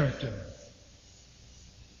your character.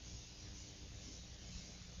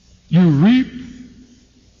 You reap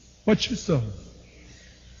what you sow.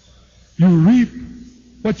 You reap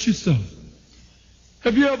what you sow.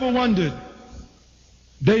 Have you ever wondered,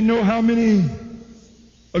 they know how many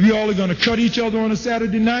of you all are going to cut each other on a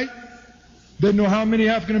Saturday night? They know how many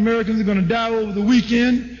African Americans are going to die over the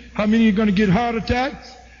weekend, how many are going to get heart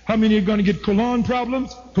attacks, how many are going to get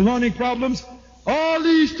colonic problems, all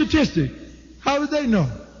these statistics. How did they know?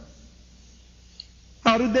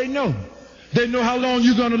 How did they know? They know how long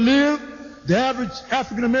you're going to live. The average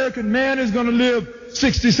African American man is going to live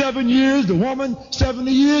 67 years, the woman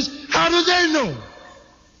 70 years. How do they know?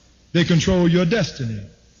 They control your destiny.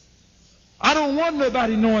 I don't want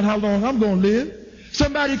nobody knowing how long I'm going to live.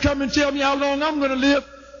 Somebody come and tell me how long I'm going to live.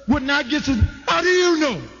 Wouldn't I get to? How do you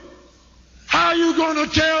know? How are you going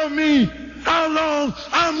to tell me how long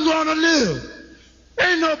I'm going to live?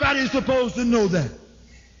 Ain't nobody supposed to know that.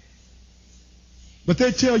 But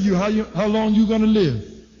they tell you how long you're going to live.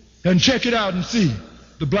 And check it out and see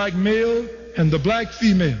the black male and the black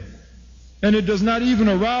female. And it does not even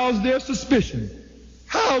arouse their suspicion.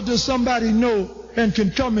 How does somebody know and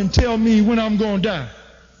can come and tell me when I'm going to die?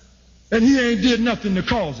 And he ain't did nothing to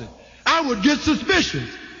cause it. I would get suspicious.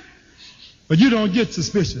 But you don't get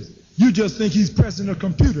suspicious. You just think he's pressing a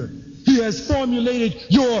computer. He has formulated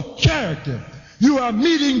your character. You are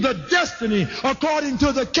meeting the destiny according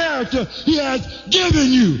to the character he has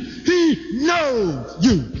given you. He knows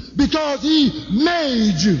you because he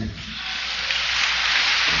made you.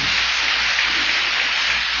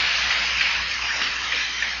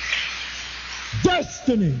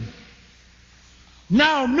 Destiny.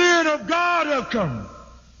 Now men of God have come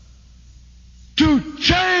to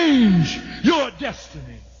change your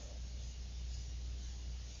destiny.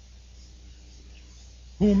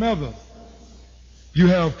 Whomever you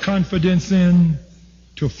have confidence in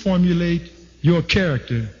to formulate your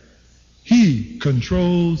character, he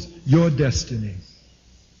controls your destiny.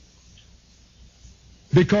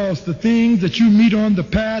 Because the things that you meet on the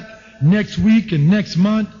path next week and next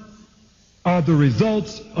month are the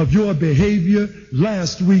results of your behavior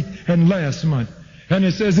last week and last month. And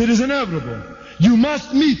it says it is inevitable. You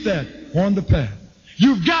must meet that on the path.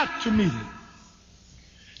 You've got to meet it.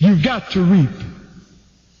 You've got to reap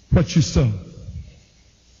what you sow.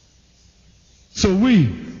 So we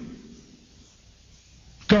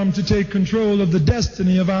come to take control of the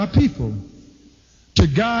destiny of our people, to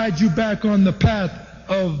guide you back on the path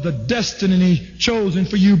of the destiny chosen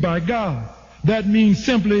for you by God. That means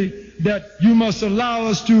simply that you must allow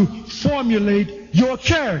us to formulate your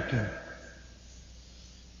character.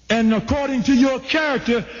 And according to your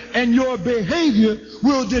character and your behavior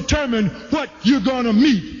will determine what you're going to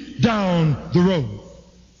meet down the road.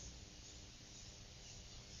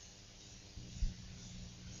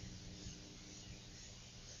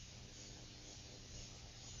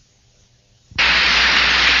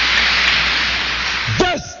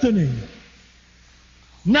 Destiny.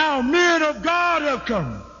 Now men of God have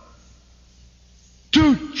come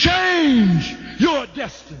to change your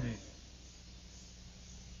destiny.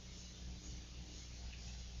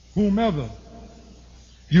 Whomever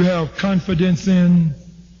you have confidence in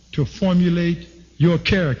to formulate your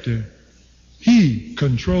character, he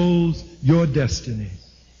controls your destiny.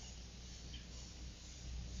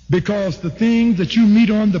 Because the things that you meet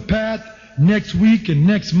on the path next week and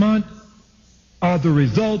next month are the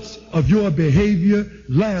results of your behavior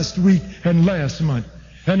last week and last month.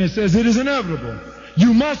 And it says it is inevitable.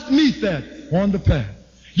 You must meet that on the path.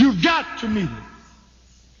 You've got to meet it.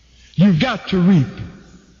 You've got to reap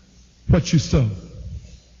what you sow.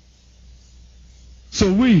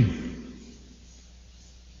 So we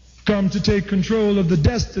come to take control of the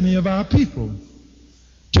destiny of our people,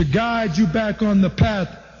 to guide you back on the path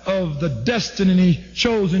of the destiny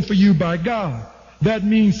chosen for you by God. That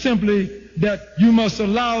means simply that you must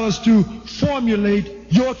allow us to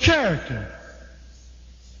formulate your character.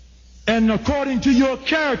 And according to your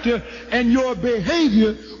character and your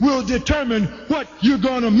behavior will determine what you're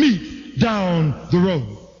going to meet down the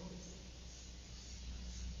road.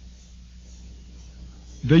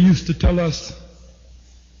 They used to tell us,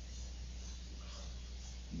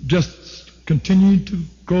 just continue to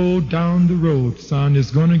go down the road, son.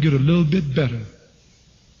 It's going to get a little bit better.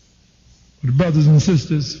 But brothers and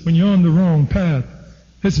sisters, when you're on the wrong path,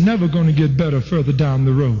 it's never going to get better further down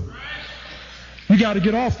the road. You got to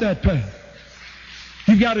get off that path.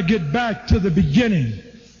 You got to get back to the beginning.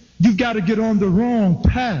 You've got to get on the wrong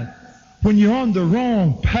path. When you're on the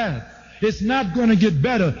wrong path, it's not going to get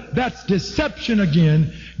better. That's deception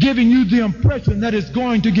again, giving you the impression that it's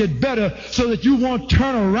going to get better so that you won't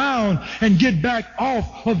turn around and get back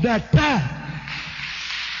off of that path.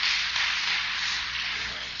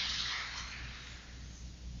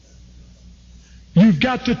 You've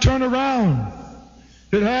got to turn around.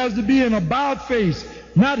 It has to be an about face,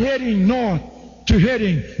 not heading north to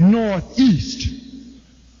heading northeast.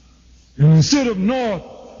 And instead of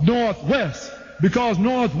northwest, because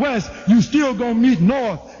northwest, you still going to meet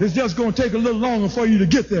north. It's just going to take a little longer for you to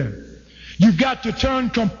get there. You've got to turn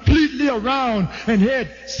completely around and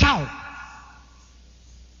head south.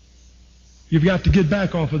 You've got to get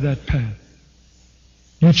back off of that path.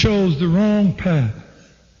 You chose the wrong path.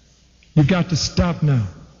 You've got to stop now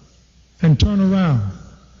and turn around.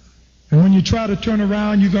 And when you try to turn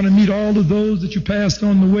around, you're going to meet all of those that you passed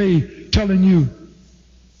on the way telling you,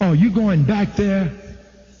 oh, you going back there?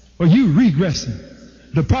 Or you regressing?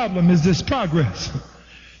 The problem is this progress.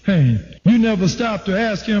 Hey, you never stop to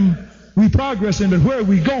ask him, we progressing, but where are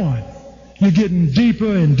we going? You're getting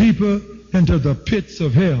deeper and deeper into the pits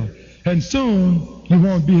of hell. And soon you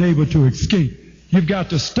won't be able to escape. You've got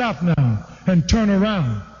to stop now and turn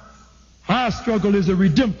around. Our struggle is a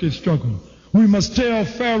redemptive struggle. We must tell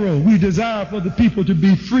Pharaoh we desire for the people to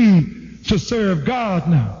be free to serve God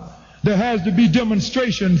now. There has to be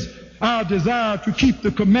demonstrations, our desire to keep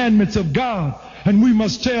the commandments of God. And we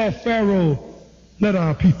must tell Pharaoh, let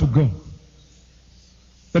our people go.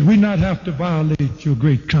 That we not have to violate your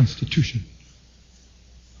great constitution.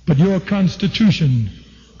 But your constitution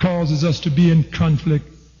causes us to be in conflict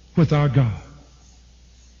with our God.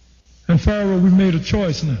 And Pharaoh, we made a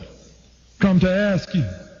choice now. Come to ask you.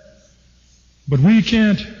 But we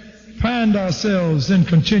can't find ourselves in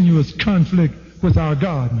continuous conflict with our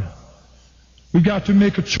God now. We've got to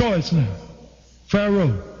make a choice now.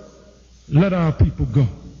 Pharaoh, let our people go.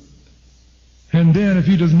 And then if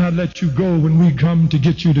he does not let you go when we come to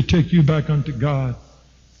get you to take you back unto God,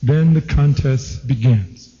 then the contest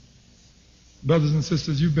begins. Brothers and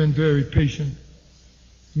sisters, you've been very patient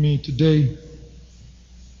with me today.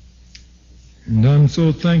 And I'm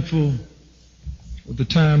so thankful for the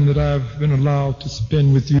time that I've been allowed to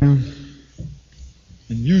spend with you. And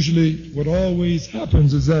usually what always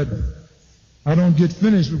happens is that I don't get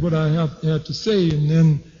finished with what I have to say, and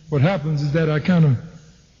then what happens is that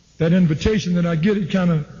that invitation that I get,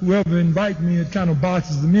 whoever invite me, it kind of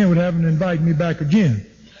boxes them in with having to invite me back again.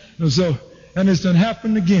 And it's done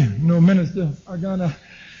happened again. Minister,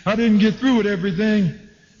 I didn't get through with everything,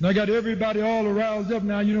 and I got everybody all aroused up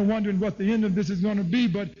now, wondering what the end of this is going to be,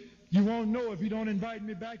 but you won't know if you don't invite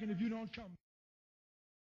me back and if you don't come.